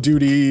Call of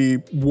Duty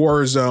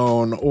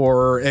Warzone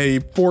or a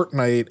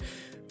Fortnite,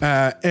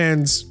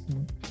 and,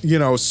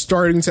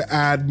 starting to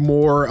add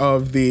more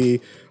of the,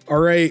 all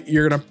right,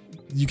 you're going to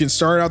you can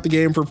start out the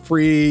game for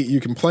free, you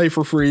can play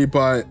for free,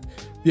 but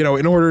you know,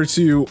 in order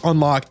to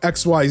unlock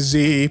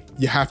XYZ,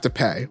 you have to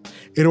pay.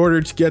 In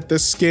order to get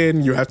this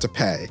skin, you have to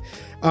pay.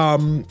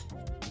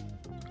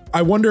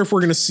 I wonder if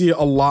we're going to see a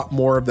lot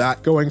more of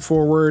that going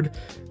forward.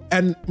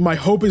 And my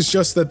hope is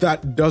just that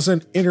that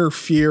doesn't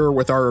interfere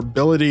with our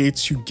ability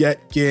to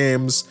get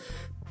games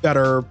that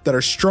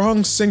are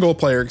strong single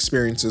player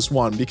experiences.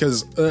 One,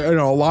 because you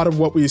know, a lot of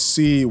what we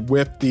see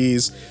with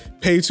these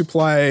pay to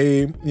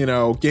play, you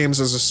know, games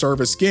as a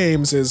service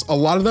games is a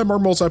lot of them are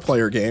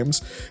multiplayer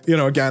games, you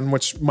know, again,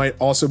 which might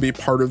also be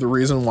part of the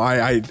reason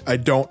why I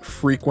don't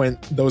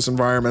frequent those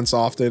environments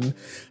often.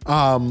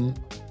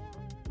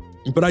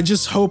 But I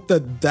just hope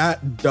that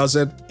that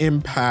doesn't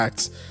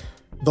impact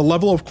the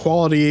level of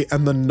quality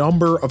and the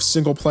number of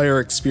single player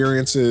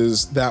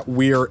experiences that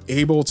we are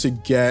able to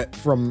get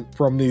from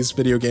these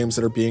video games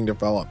that are being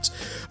developed.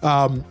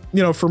 You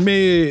know, for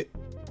me,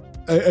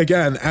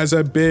 again, as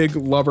a big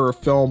lover of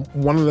film,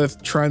 one of the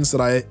trends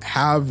that I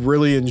have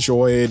really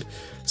enjoyed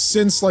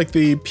since like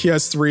the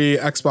PS3,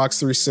 Xbox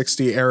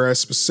 360 era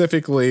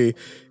specifically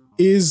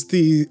is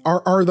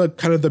are the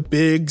kind of the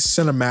big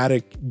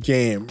cinematic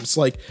games.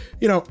 Like,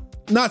 you know,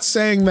 not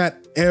saying that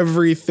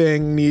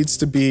everything needs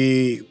to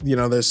be, you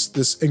know,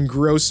 this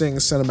engrossing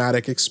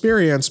cinematic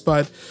experience,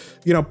 but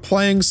you know,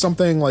 playing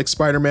something like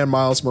Spider-Man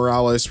Miles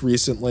Morales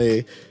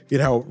recently, you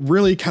know,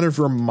 really kind of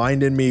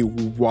reminded me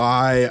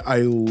why I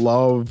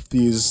love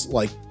these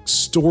like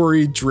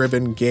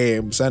story-driven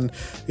games, and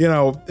you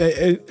know,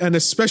 and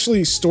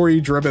especially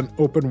story-driven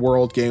open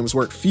world games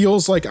where it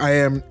feels like I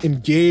am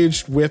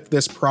engaged with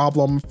this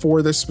problem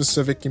for this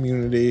specific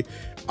community.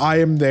 I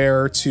am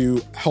there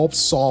to help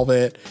solve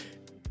it,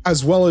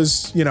 as well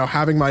as, you know,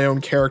 having my own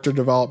character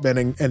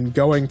development and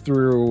going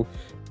through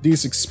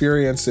these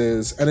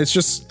experiences. And it's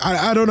just,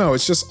 I don't know,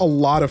 it's just a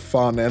lot of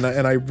fun. And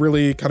I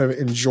really kind of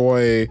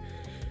enjoy,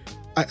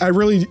 I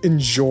really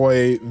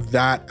enjoy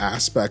that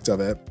aspect of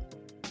it.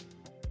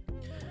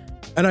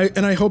 And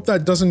I hope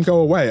that doesn't go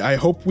away. I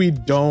hope we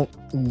don't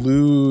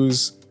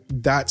lose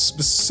that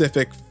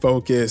specific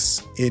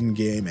focus in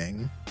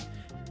gaming.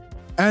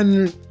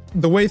 And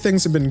the way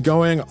things have been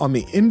going on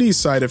the indie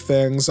side of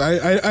things,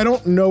 I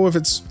don't know if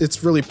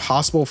it's really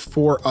possible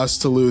for us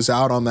to lose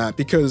out on that,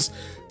 because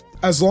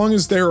as long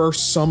as there are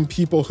some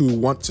people who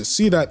want to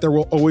see that, there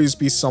will always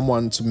be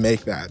someone to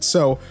make that.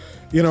 So,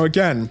 you know,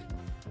 again,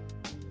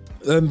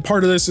 and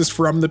part of this is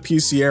from the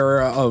PC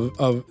era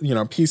of you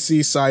know,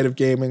 PC side of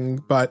gaming,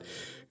 but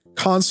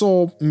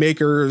console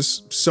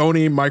makers,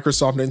 Sony,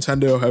 Microsoft,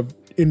 Nintendo have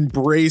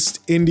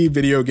embraced indie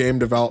video game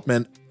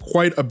development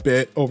quite a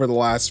bit over the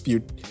last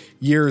few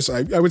years.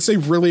 I would say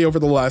really over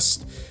the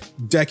last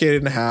decade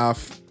and a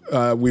half,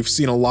 we've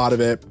seen a lot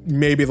of it.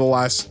 Maybe the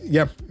last,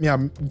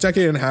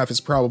 decade and a half is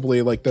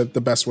probably like the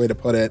best way to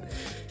put it.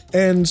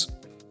 And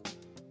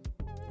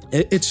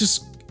it's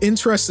just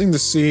interesting to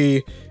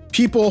see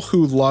people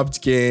who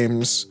loved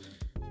games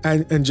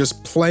and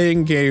just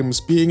playing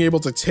games, being able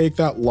to take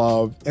that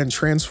love and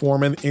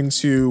transform it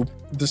into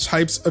the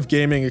types of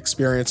gaming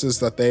experiences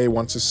that they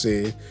want to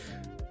see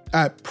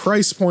at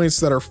price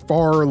points that are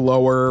far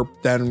lower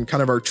than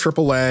kind of our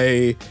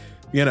AAA,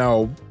 you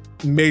know,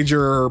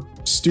 major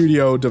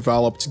studio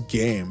developed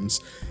games.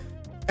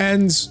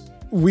 And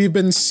we've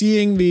been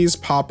seeing these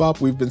pop up.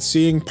 We've been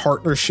seeing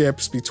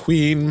partnerships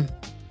between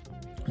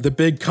the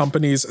big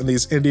companies and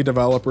these indie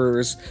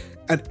developers,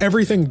 and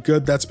everything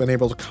good that's been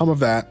able to come of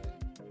that.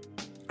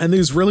 And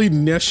these really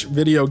niche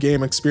video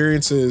game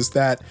experiences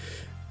that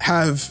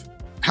have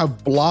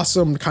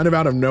blossomed kind of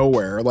out of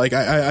nowhere. Like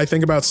I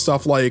think about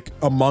stuff like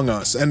Among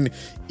Us, and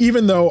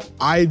even though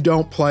I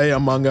don't play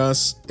Among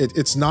Us,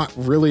 it's not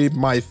really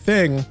my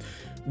thing.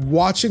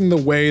 Watching the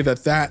way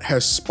that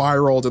has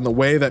spiraled and the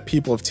way that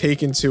people have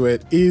taken to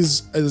it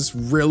is a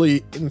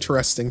really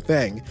interesting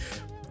thing.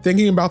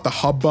 Thinking about the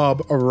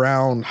hubbub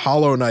around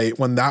Hollow Knight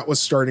when that was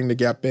starting to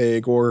get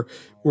big, or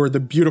the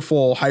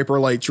beautiful Hyper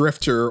Light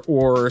Drifter,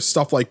 or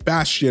stuff like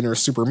Bastion or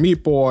Super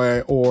Meat Boy,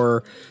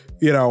 or,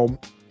 you know,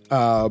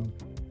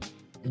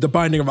 The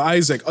Binding of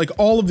Isaac, like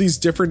all of these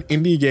different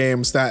indie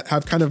games that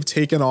have kind of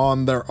taken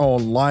on their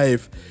own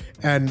life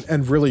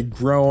and really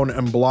grown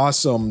and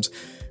blossomed.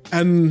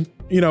 And,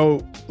 you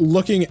know,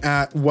 looking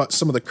at what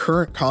some of the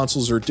current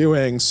consoles are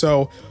doing.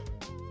 So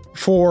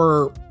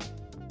for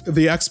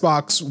the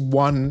Xbox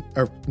One,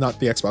 or not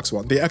the Xbox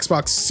One, the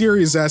Xbox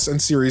Series S and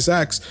Series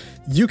X,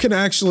 you can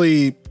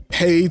actually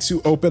pay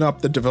to open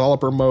up the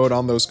developer mode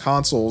on those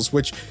consoles,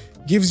 which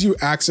gives you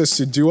access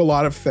to do a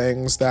lot of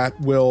things that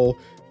will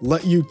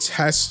let you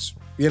test,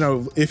 you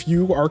know, if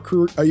you are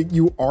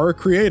a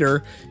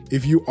creator,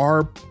 if you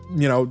are,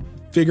 you know,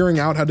 figuring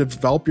out how to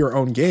develop your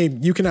own game,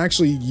 you can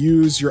actually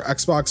use your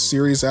Xbox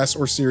Series S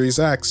or Series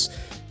X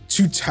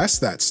to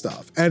test that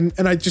stuff. And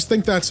I just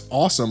think that's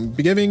awesome,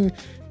 giving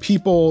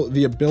people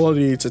the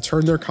ability to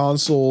turn their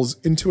consoles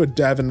into a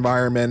dev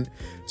environment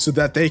so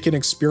that they can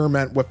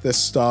experiment with this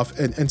stuff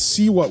and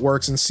see what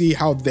works and see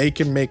how they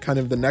can make kind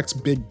of the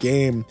next big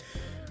game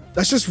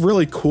that's just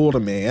really cool to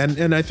me.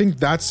 And I think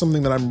that's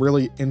something that I'm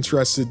really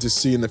interested to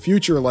see in the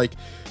future. Like,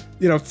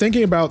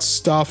 thinking about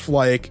stuff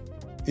like,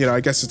 I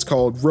guess it's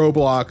called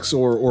Roblox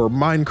or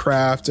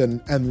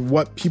Minecraft and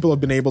what people have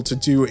been able to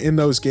do in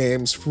those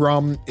games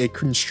from a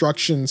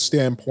construction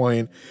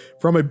standpoint,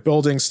 from a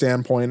building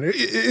standpoint.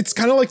 It's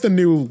kind of like the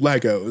new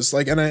Legos.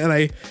 Like,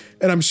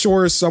 and I'm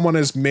sure someone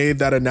has made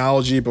that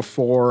analogy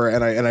before,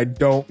 and I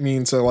don't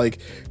mean to like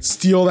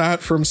steal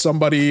that from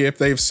somebody if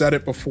they've said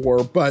it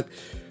before, but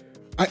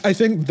I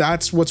think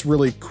that's what's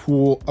really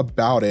cool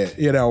about it.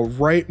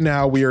 Right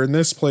now we are in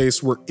this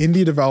place where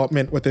indie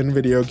development within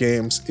video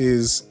games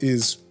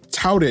is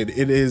touted,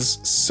 it is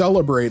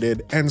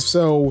celebrated. And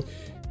so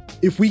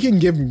if we can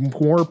give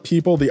more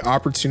people the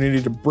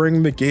opportunity to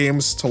bring the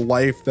games to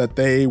life that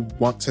they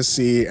want to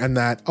see and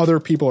that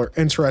other people are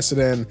interested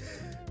in,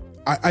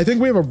 I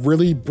think we have a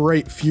really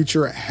bright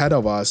future ahead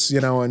of us,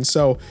 and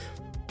so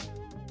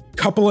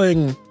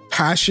coupling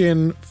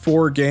passion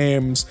for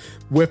games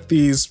with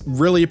these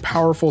really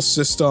powerful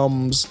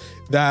systems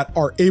that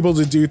are able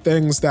to do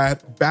things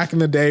that back in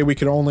the day we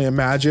could only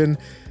imagine.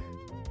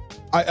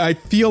 I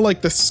feel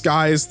like the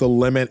sky's the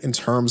limit in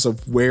terms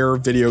of where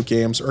video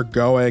games are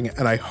going,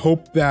 and I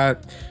hope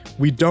that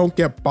we don't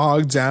get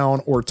bogged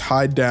down or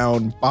tied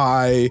down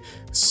by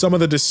some of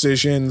the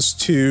decisions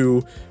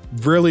to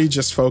really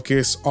just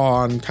focus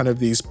on kind of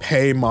these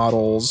pay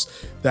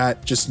models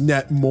that just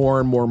net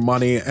more and more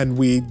money, and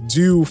we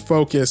do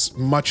focus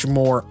much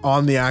more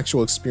on the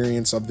actual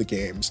experience of the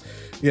games.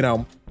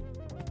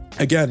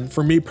 Again,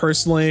 for me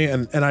personally,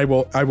 and I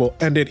will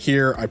end it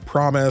here, I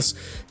promise.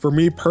 For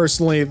me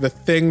personally, the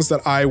things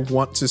that I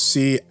want to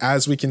see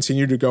as we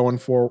continue to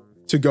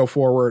go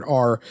forward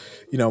are,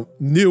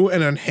 new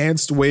and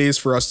enhanced ways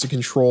for us to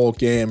control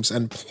games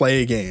and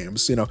play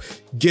games.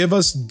 Give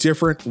us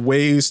different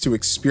ways to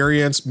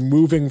experience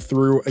moving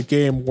through a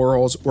game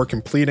world or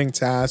completing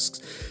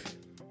tasks.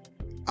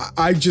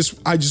 I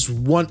just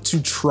want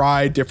to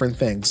try different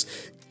things.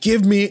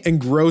 Give me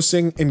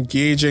engrossing,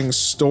 engaging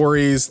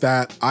stories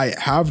that I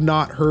have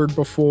not heard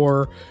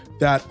before,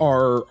 that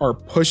are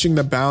pushing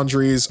the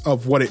boundaries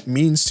of what it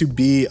means to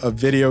be a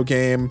video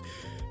game,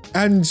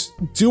 and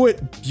do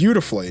it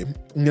beautifully.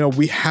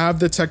 We have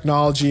the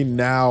technology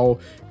now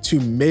to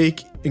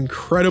make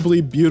incredibly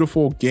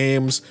beautiful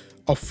games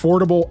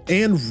affordable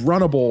and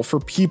runnable for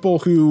people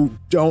who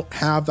don't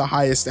have the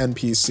highest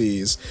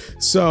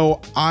NPCs.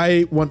 So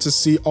I want to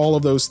see all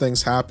of those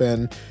things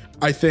happen.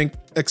 I think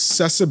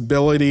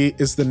accessibility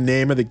is the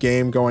name of the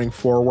game going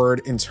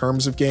forward in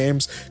terms of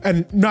games,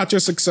 and not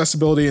just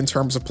accessibility in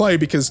terms of play,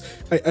 because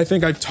I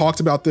think I've talked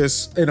about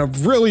this in a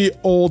really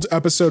old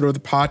episode of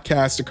the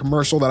podcast, a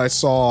commercial that I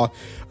saw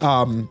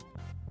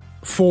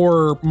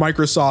for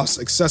Microsoft's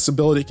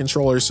accessibility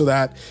controllers so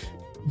that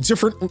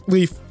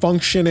differently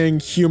functioning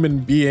human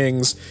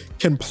beings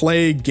can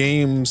play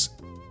games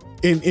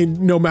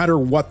in no matter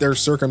what their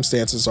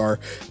circumstances are.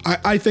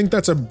 I think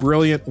that's a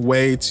brilliant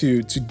way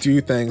to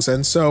do things.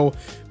 And so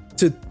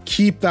to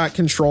keep that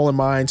control in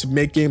mind, to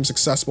make games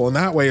accessible in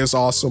that way is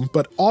awesome,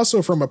 but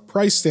also from a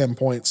price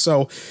standpoint.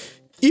 So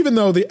even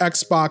though the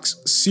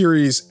Xbox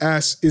Series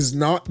S is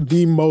not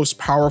the most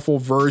powerful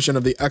version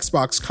of the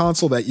Xbox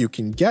console that you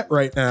can get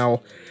right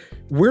now,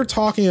 we're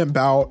talking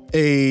about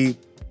a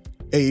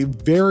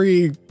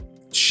very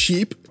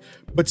cheap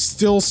but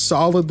still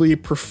solidly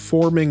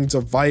performing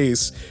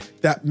device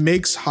that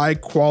makes high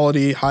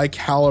quality, high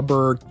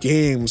caliber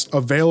games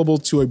available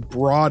to a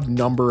broad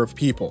number of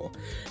people.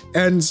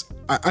 And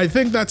I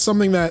think that's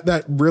something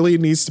that really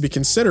needs to be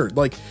considered.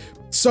 Like,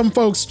 some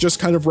folks just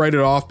kind of write it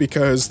off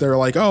because they're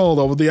like,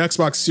 oh, the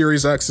Xbox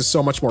Series X is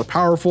so much more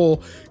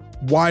powerful.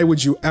 Why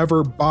would you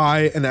ever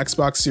buy an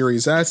Xbox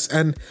Series S?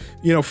 And,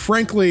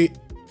 frankly,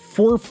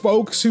 for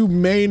folks who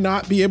may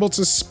not be able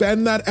to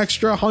spend that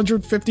extra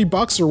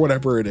 $150 or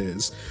whatever it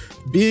is,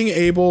 being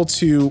able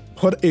to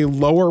put a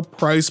lower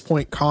price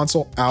point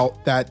console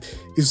out that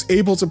is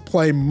able to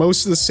play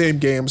most of the same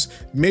games,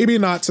 maybe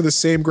not to the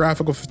same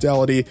graphical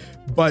fidelity,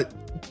 but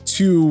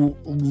to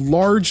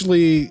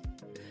largely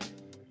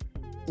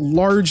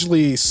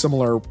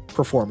similar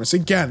performance.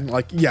 Again,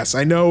 like, yes,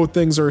 I know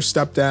things are a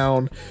step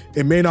down.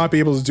 It may not be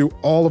able to do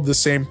all of the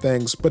same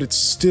things, but it's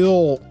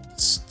still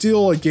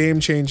a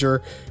game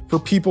changer for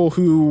people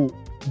who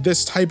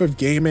this type of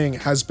gaming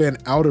has been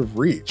out of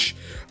reach.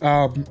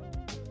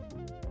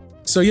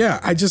 So yeah,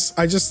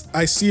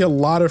 I see a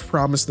lot of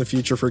promise in the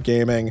future for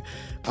gaming,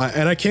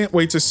 and I can't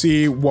wait to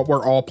see what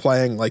we're all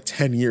playing like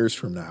 10 years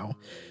from now.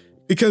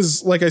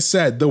 Because like I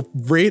said, the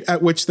rate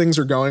at which things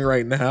are going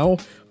right now,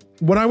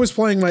 when I was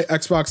playing my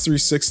Xbox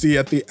 360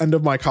 at the end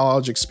of my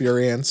college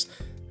experience,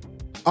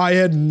 I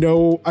had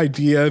no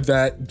idea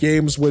that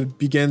games would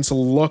begin to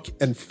look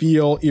and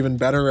feel even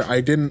better.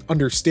 I didn't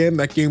understand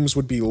that games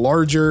would be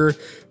larger,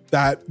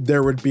 that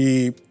there would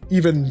be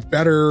even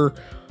better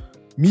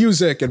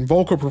music and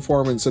vocal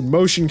performance and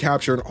motion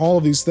capture and all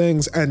of these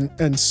things,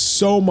 and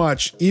so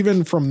much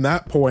even from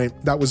that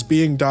point that was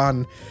being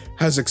done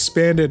has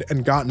expanded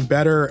and gotten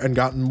better and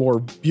gotten more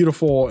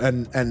beautiful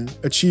and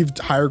achieved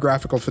higher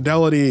graphical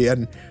fidelity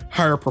and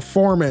higher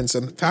performance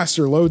and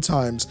faster load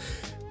times.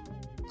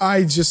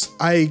 I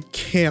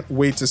can't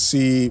wait to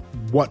see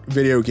what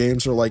video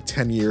games are like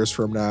 10 years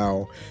from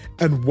now,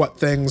 and what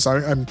things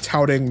I'm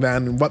touting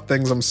then and what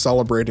things I'm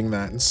celebrating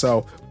then.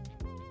 So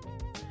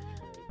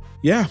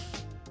yeah,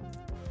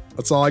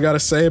 that's all I got to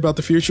say about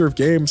the future of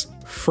games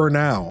for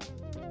now.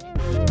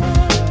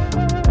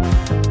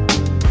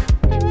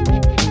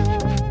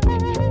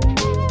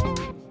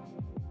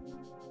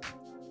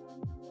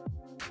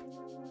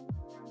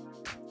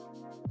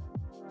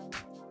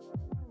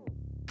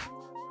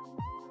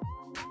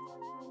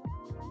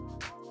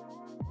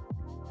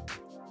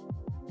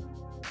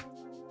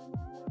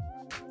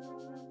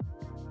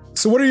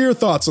 So what are your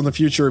thoughts on the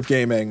future of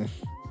gaming?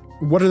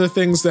 What are the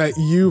things that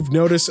you've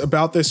noticed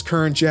about this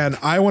current gen?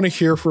 I want to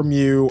hear from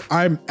you.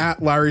 I'm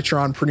at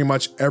LarryTron pretty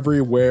much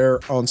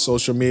everywhere on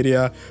social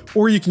media,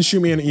 or you can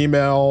shoot me an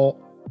email,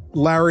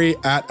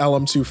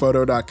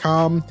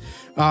 larry@lm2photo.com.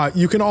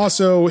 You can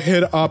also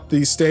hit up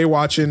the Stay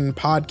Watchin'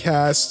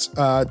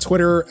 podcast,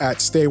 Twitter at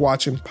Stay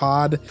Watchin'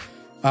 Pod.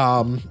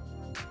 And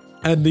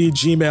the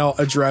Gmail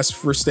address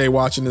for Stay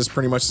Watchin' is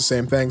pretty much the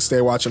same thing,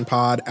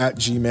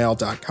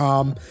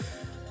 staywatchinpod@gmail.com.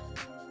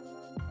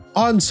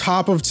 On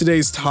top of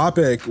today's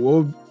topic,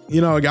 well,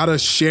 I got to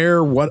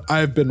share what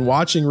I've been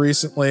watching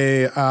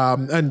recently.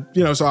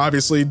 So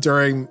obviously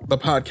during the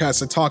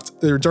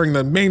podcast, during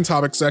the main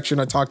topic section,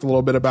 I talked a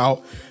little bit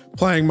about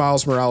playing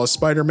Miles Morales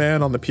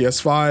Spider-Man on the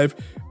PS5.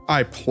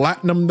 I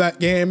platinumed that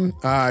game.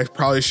 I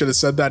probably should have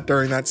said that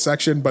during that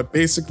section, but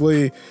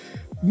basically,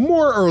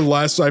 more or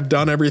less, I've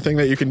done everything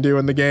that you can do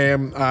in the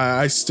game.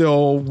 I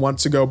still want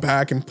to go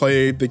back and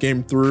play the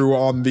game through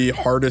on the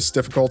hardest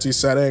difficulty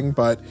setting,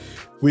 but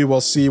we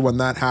will see when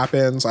that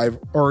happens. I've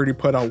already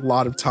put a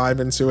lot of time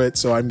into it,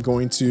 so I'm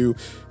going to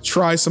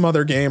try some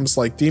other games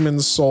like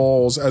Demon's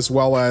Souls, as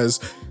well as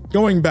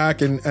going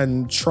back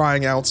and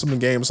trying out some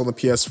games on the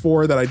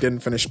PS4 that I didn't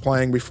finish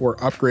playing before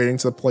upgrading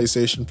to the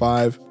PlayStation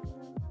 5.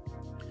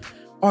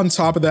 On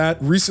top of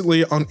that,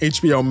 recently on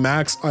HBO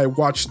Max, I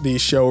watched the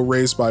show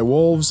Raised by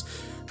Wolves.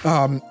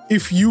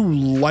 If you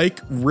like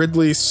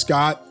Ridley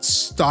Scott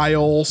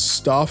style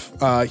stuff,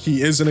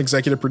 he is an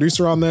executive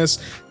producer on this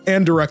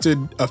and directed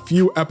a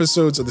few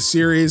episodes of the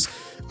series.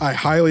 I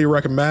highly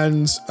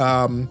recommend.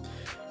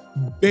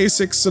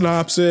 Basic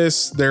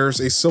synopsis: there's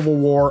a civil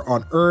war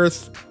on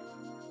Earth.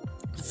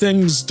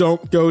 Things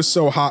don't go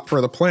so hot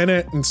for the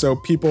planet, and so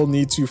people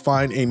need to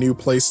find a new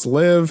place to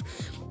live.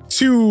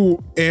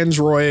 2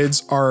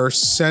 androids are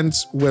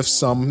sent with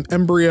some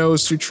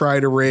embryos to try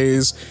to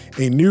raise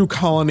a new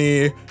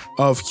colony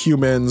of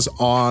humans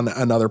on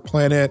another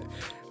planet.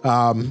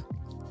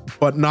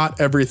 But not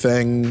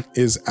everything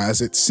is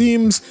as it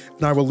seems,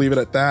 and I will leave it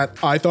at that.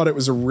 I thought it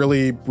was a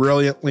really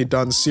brilliantly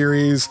done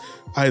series.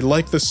 I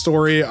like the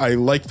story. I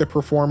like the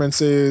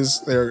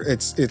performances.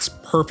 It's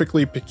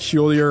perfectly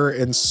peculiar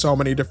in so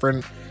many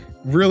different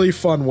really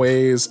fun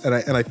ways, and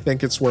I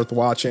think it's worth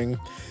watching.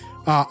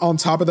 On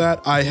top of that,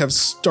 I have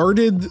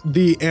started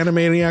the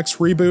Animaniacs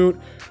reboot.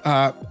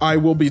 I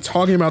will be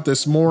talking about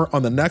this more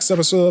on the next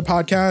episode of the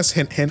podcast,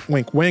 hint, hint,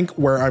 wink, wink,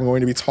 where I'm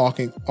going to be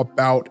talking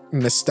about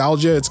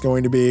nostalgia. It's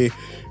going to be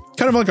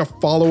kind of like a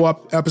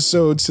follow-up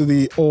episode to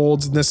the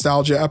old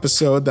nostalgia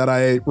episode that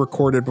I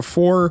recorded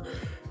before.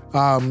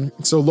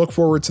 So look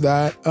forward to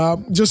that.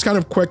 Just kind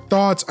of quick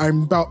thoughts.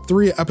 I'm about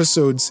 3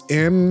 episodes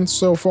in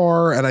so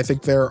far, and I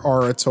think there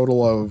are a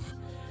total of,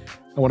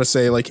 I want to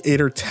say like 8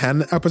 or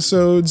 10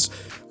 episodes.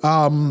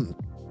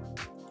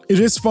 It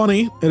is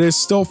funny. It is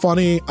still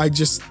funny.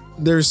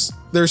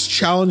 There's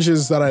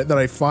challenges that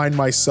I find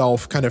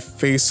myself kind of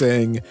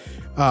facing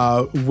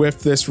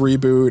with this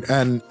reboot,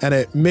 and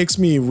it makes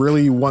me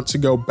really want to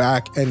go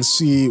back and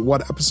see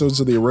what episodes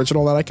of the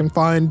original that I can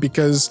find,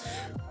 because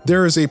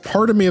there is a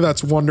part of me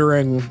that's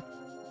wondering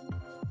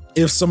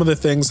if some of the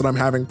things that I'm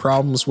having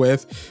problems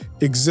with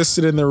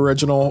existed in the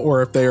original,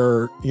 or if they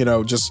are,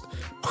 just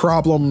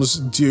problems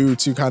due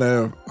to kind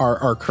of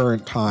our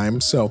current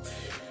time. So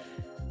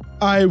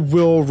I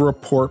will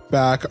report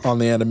back on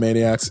the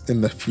Animaniacs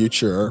in the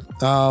future.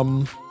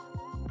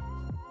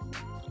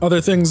 Other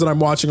things that I'm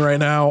watching right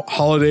now: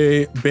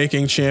 Holiday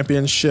Baking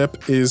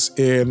Championship is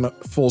in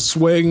full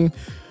swing.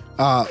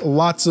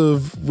 Lots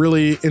of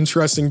really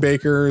interesting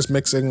bakers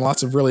mixing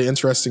lots of really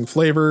interesting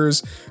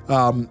flavors.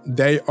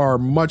 They are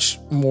much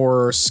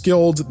more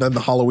skilled than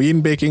the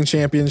Halloween Baking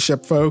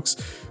Championship folks.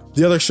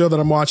 The other show that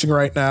I'm watching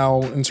right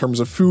now in terms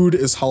of food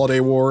is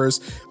Holiday Wars.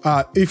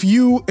 If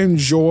you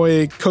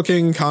enjoy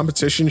cooking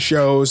competition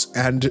shows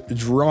and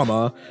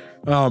drama,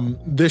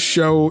 this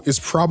show is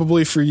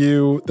probably for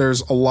you. There's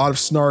a lot of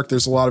snark.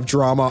 There's a lot of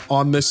drama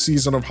on this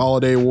season of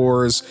Holiday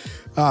Wars.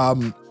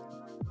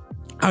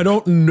 I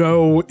don't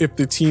know if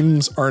the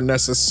teams are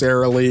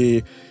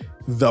necessarily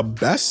the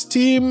best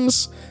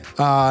teams.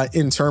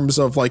 in terms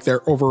of like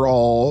their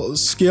overall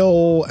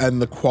skill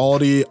and the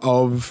quality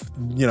of,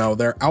 you know,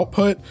 their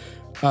output.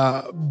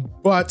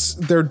 But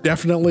they're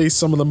definitely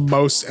some of the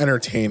most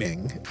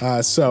entertaining.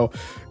 So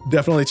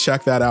definitely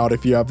check that out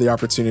if you have the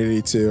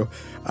opportunity to.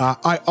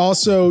 I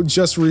also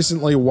just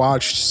recently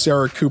watched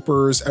Sarah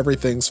Cooper's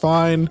Everything's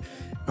Fine,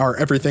 or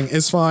Everything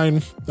is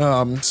Fine.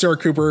 Sarah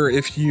Cooper,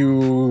 if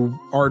you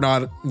are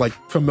not like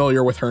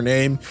familiar with her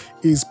name,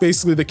 is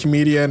basically the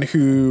comedian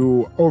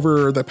who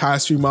over the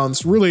past few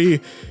months really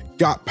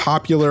got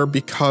popular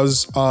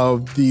because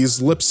of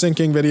these lip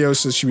syncing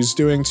videos that she was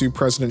doing to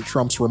President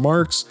Trump's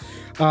remarks.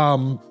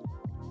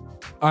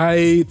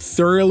 I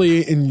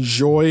thoroughly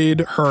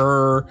enjoyed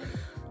her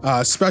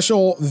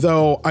special,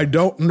 though I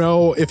don't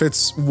know if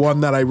it's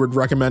one that I would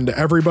recommend to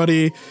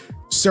everybody.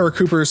 Sarah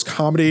Cooper's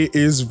comedy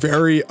is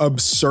very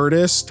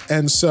absurdist,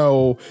 and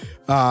so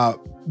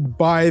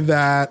by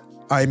that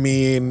I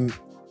mean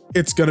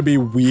it's going to be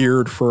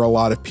weird for a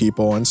lot of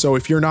people. And so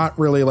if you're not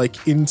really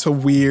like into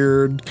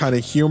weird kind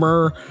of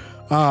humor,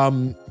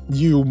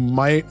 you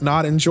might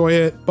not enjoy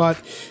it. But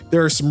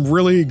there are some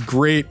really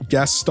great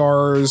guest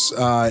stars,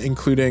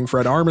 including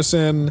Fred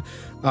Armisen,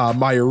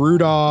 Maya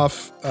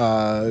Rudolph,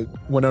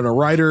 Winona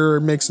Ryder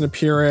makes an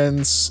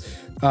appearance,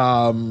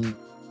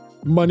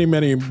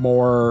 many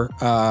more.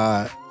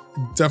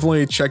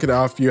 Definitely check it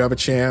out if you have a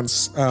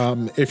chance.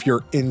 If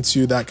you're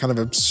into that kind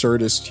of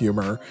absurdist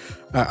humor,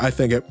 I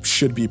think it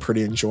should be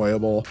pretty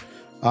enjoyable.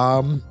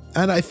 And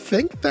I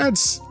think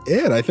that's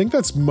it. I think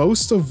that's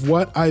most of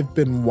what I've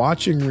been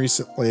watching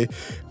recently.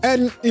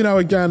 And, you know,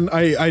 again,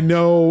 I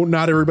know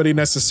not everybody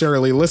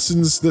necessarily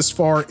listens this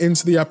far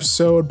into the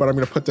episode, but I'm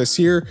going to put this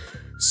here.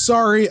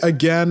 Sorry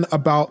again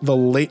about the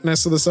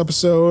lateness of this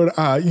episode.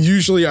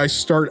 Usually I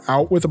start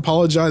out with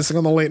apologizing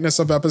on the lateness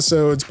of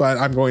episodes, but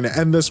I'm going to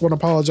end this one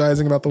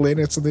apologizing about the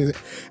lateness of the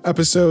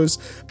episodes.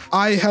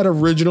 I had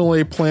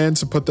originally planned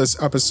to put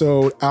this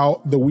episode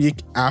out the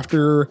week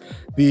after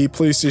the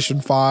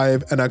PlayStation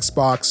 5 and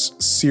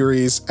Xbox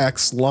Series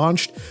X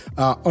launched.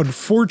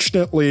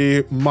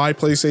 Unfortunately, my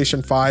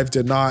PlayStation 5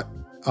 did not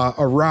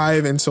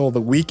arrive until the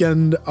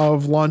weekend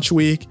of launch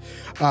week.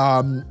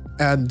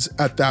 And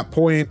at that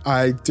point,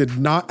 I did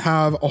not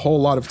have a whole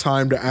lot of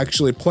time to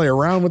actually play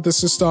around with the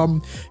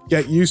system,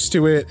 get used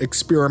to it,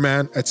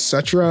 experiment,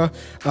 etc.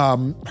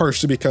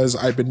 Partially because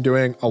I've been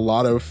doing a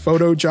lot of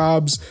photo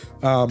jobs.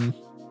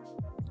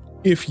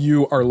 If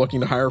you are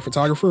looking to hire a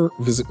photographer,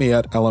 visit me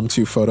at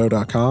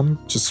lm2photo.com.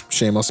 Just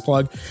shameless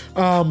plug.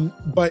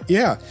 But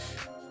yeah,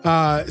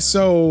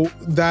 so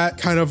that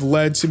kind of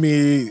led to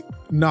me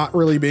not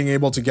really being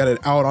able to get it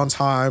out on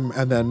time.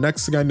 And then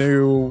next thing I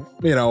knew,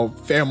 you know,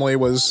 family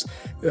was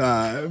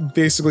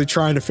basically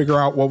trying to figure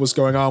out what was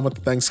going on with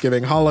the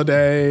Thanksgiving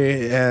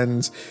holiday.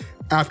 And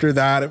after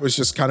that, it was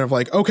just kind of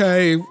like,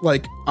 okay,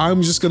 like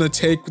I'm just going to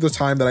take the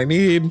time that I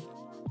need.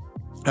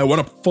 I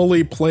want to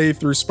fully play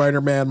through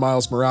Spider-Man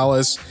Miles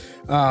Morales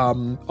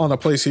on the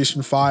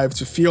PlayStation 5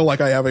 to feel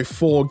like I have a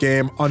full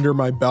game under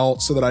my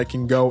belt so that I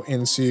can go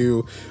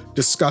into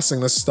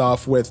discussing this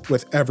stuff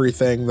with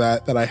everything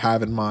that I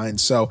have in mind.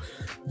 So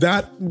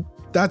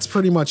that's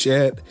pretty much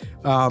it.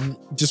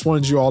 Just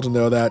wanted you all to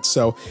know that.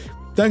 So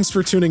thanks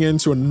for tuning in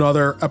to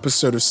another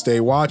episode of Stay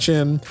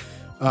Watching.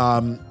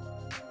 You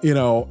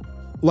know,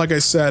 like I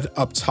said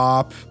up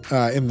top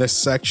in this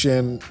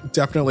section,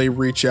 definitely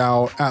reach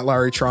out at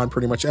LarryTron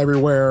pretty much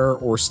everywhere,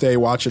 or Stay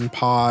Watching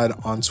Pod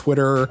on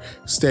Twitter,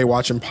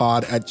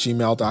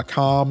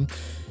 staywatchingpod@gmail.com.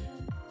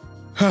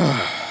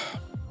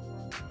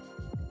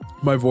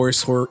 My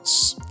voice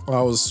hurts.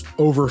 I was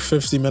over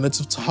 50 minutes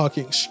of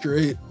talking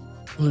straight.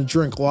 I'm gonna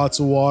drink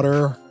lots of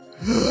water.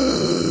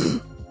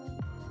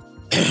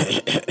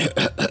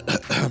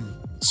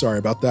 Sorry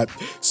about that.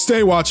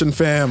 Stay watching,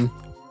 fam.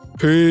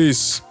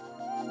 Peace.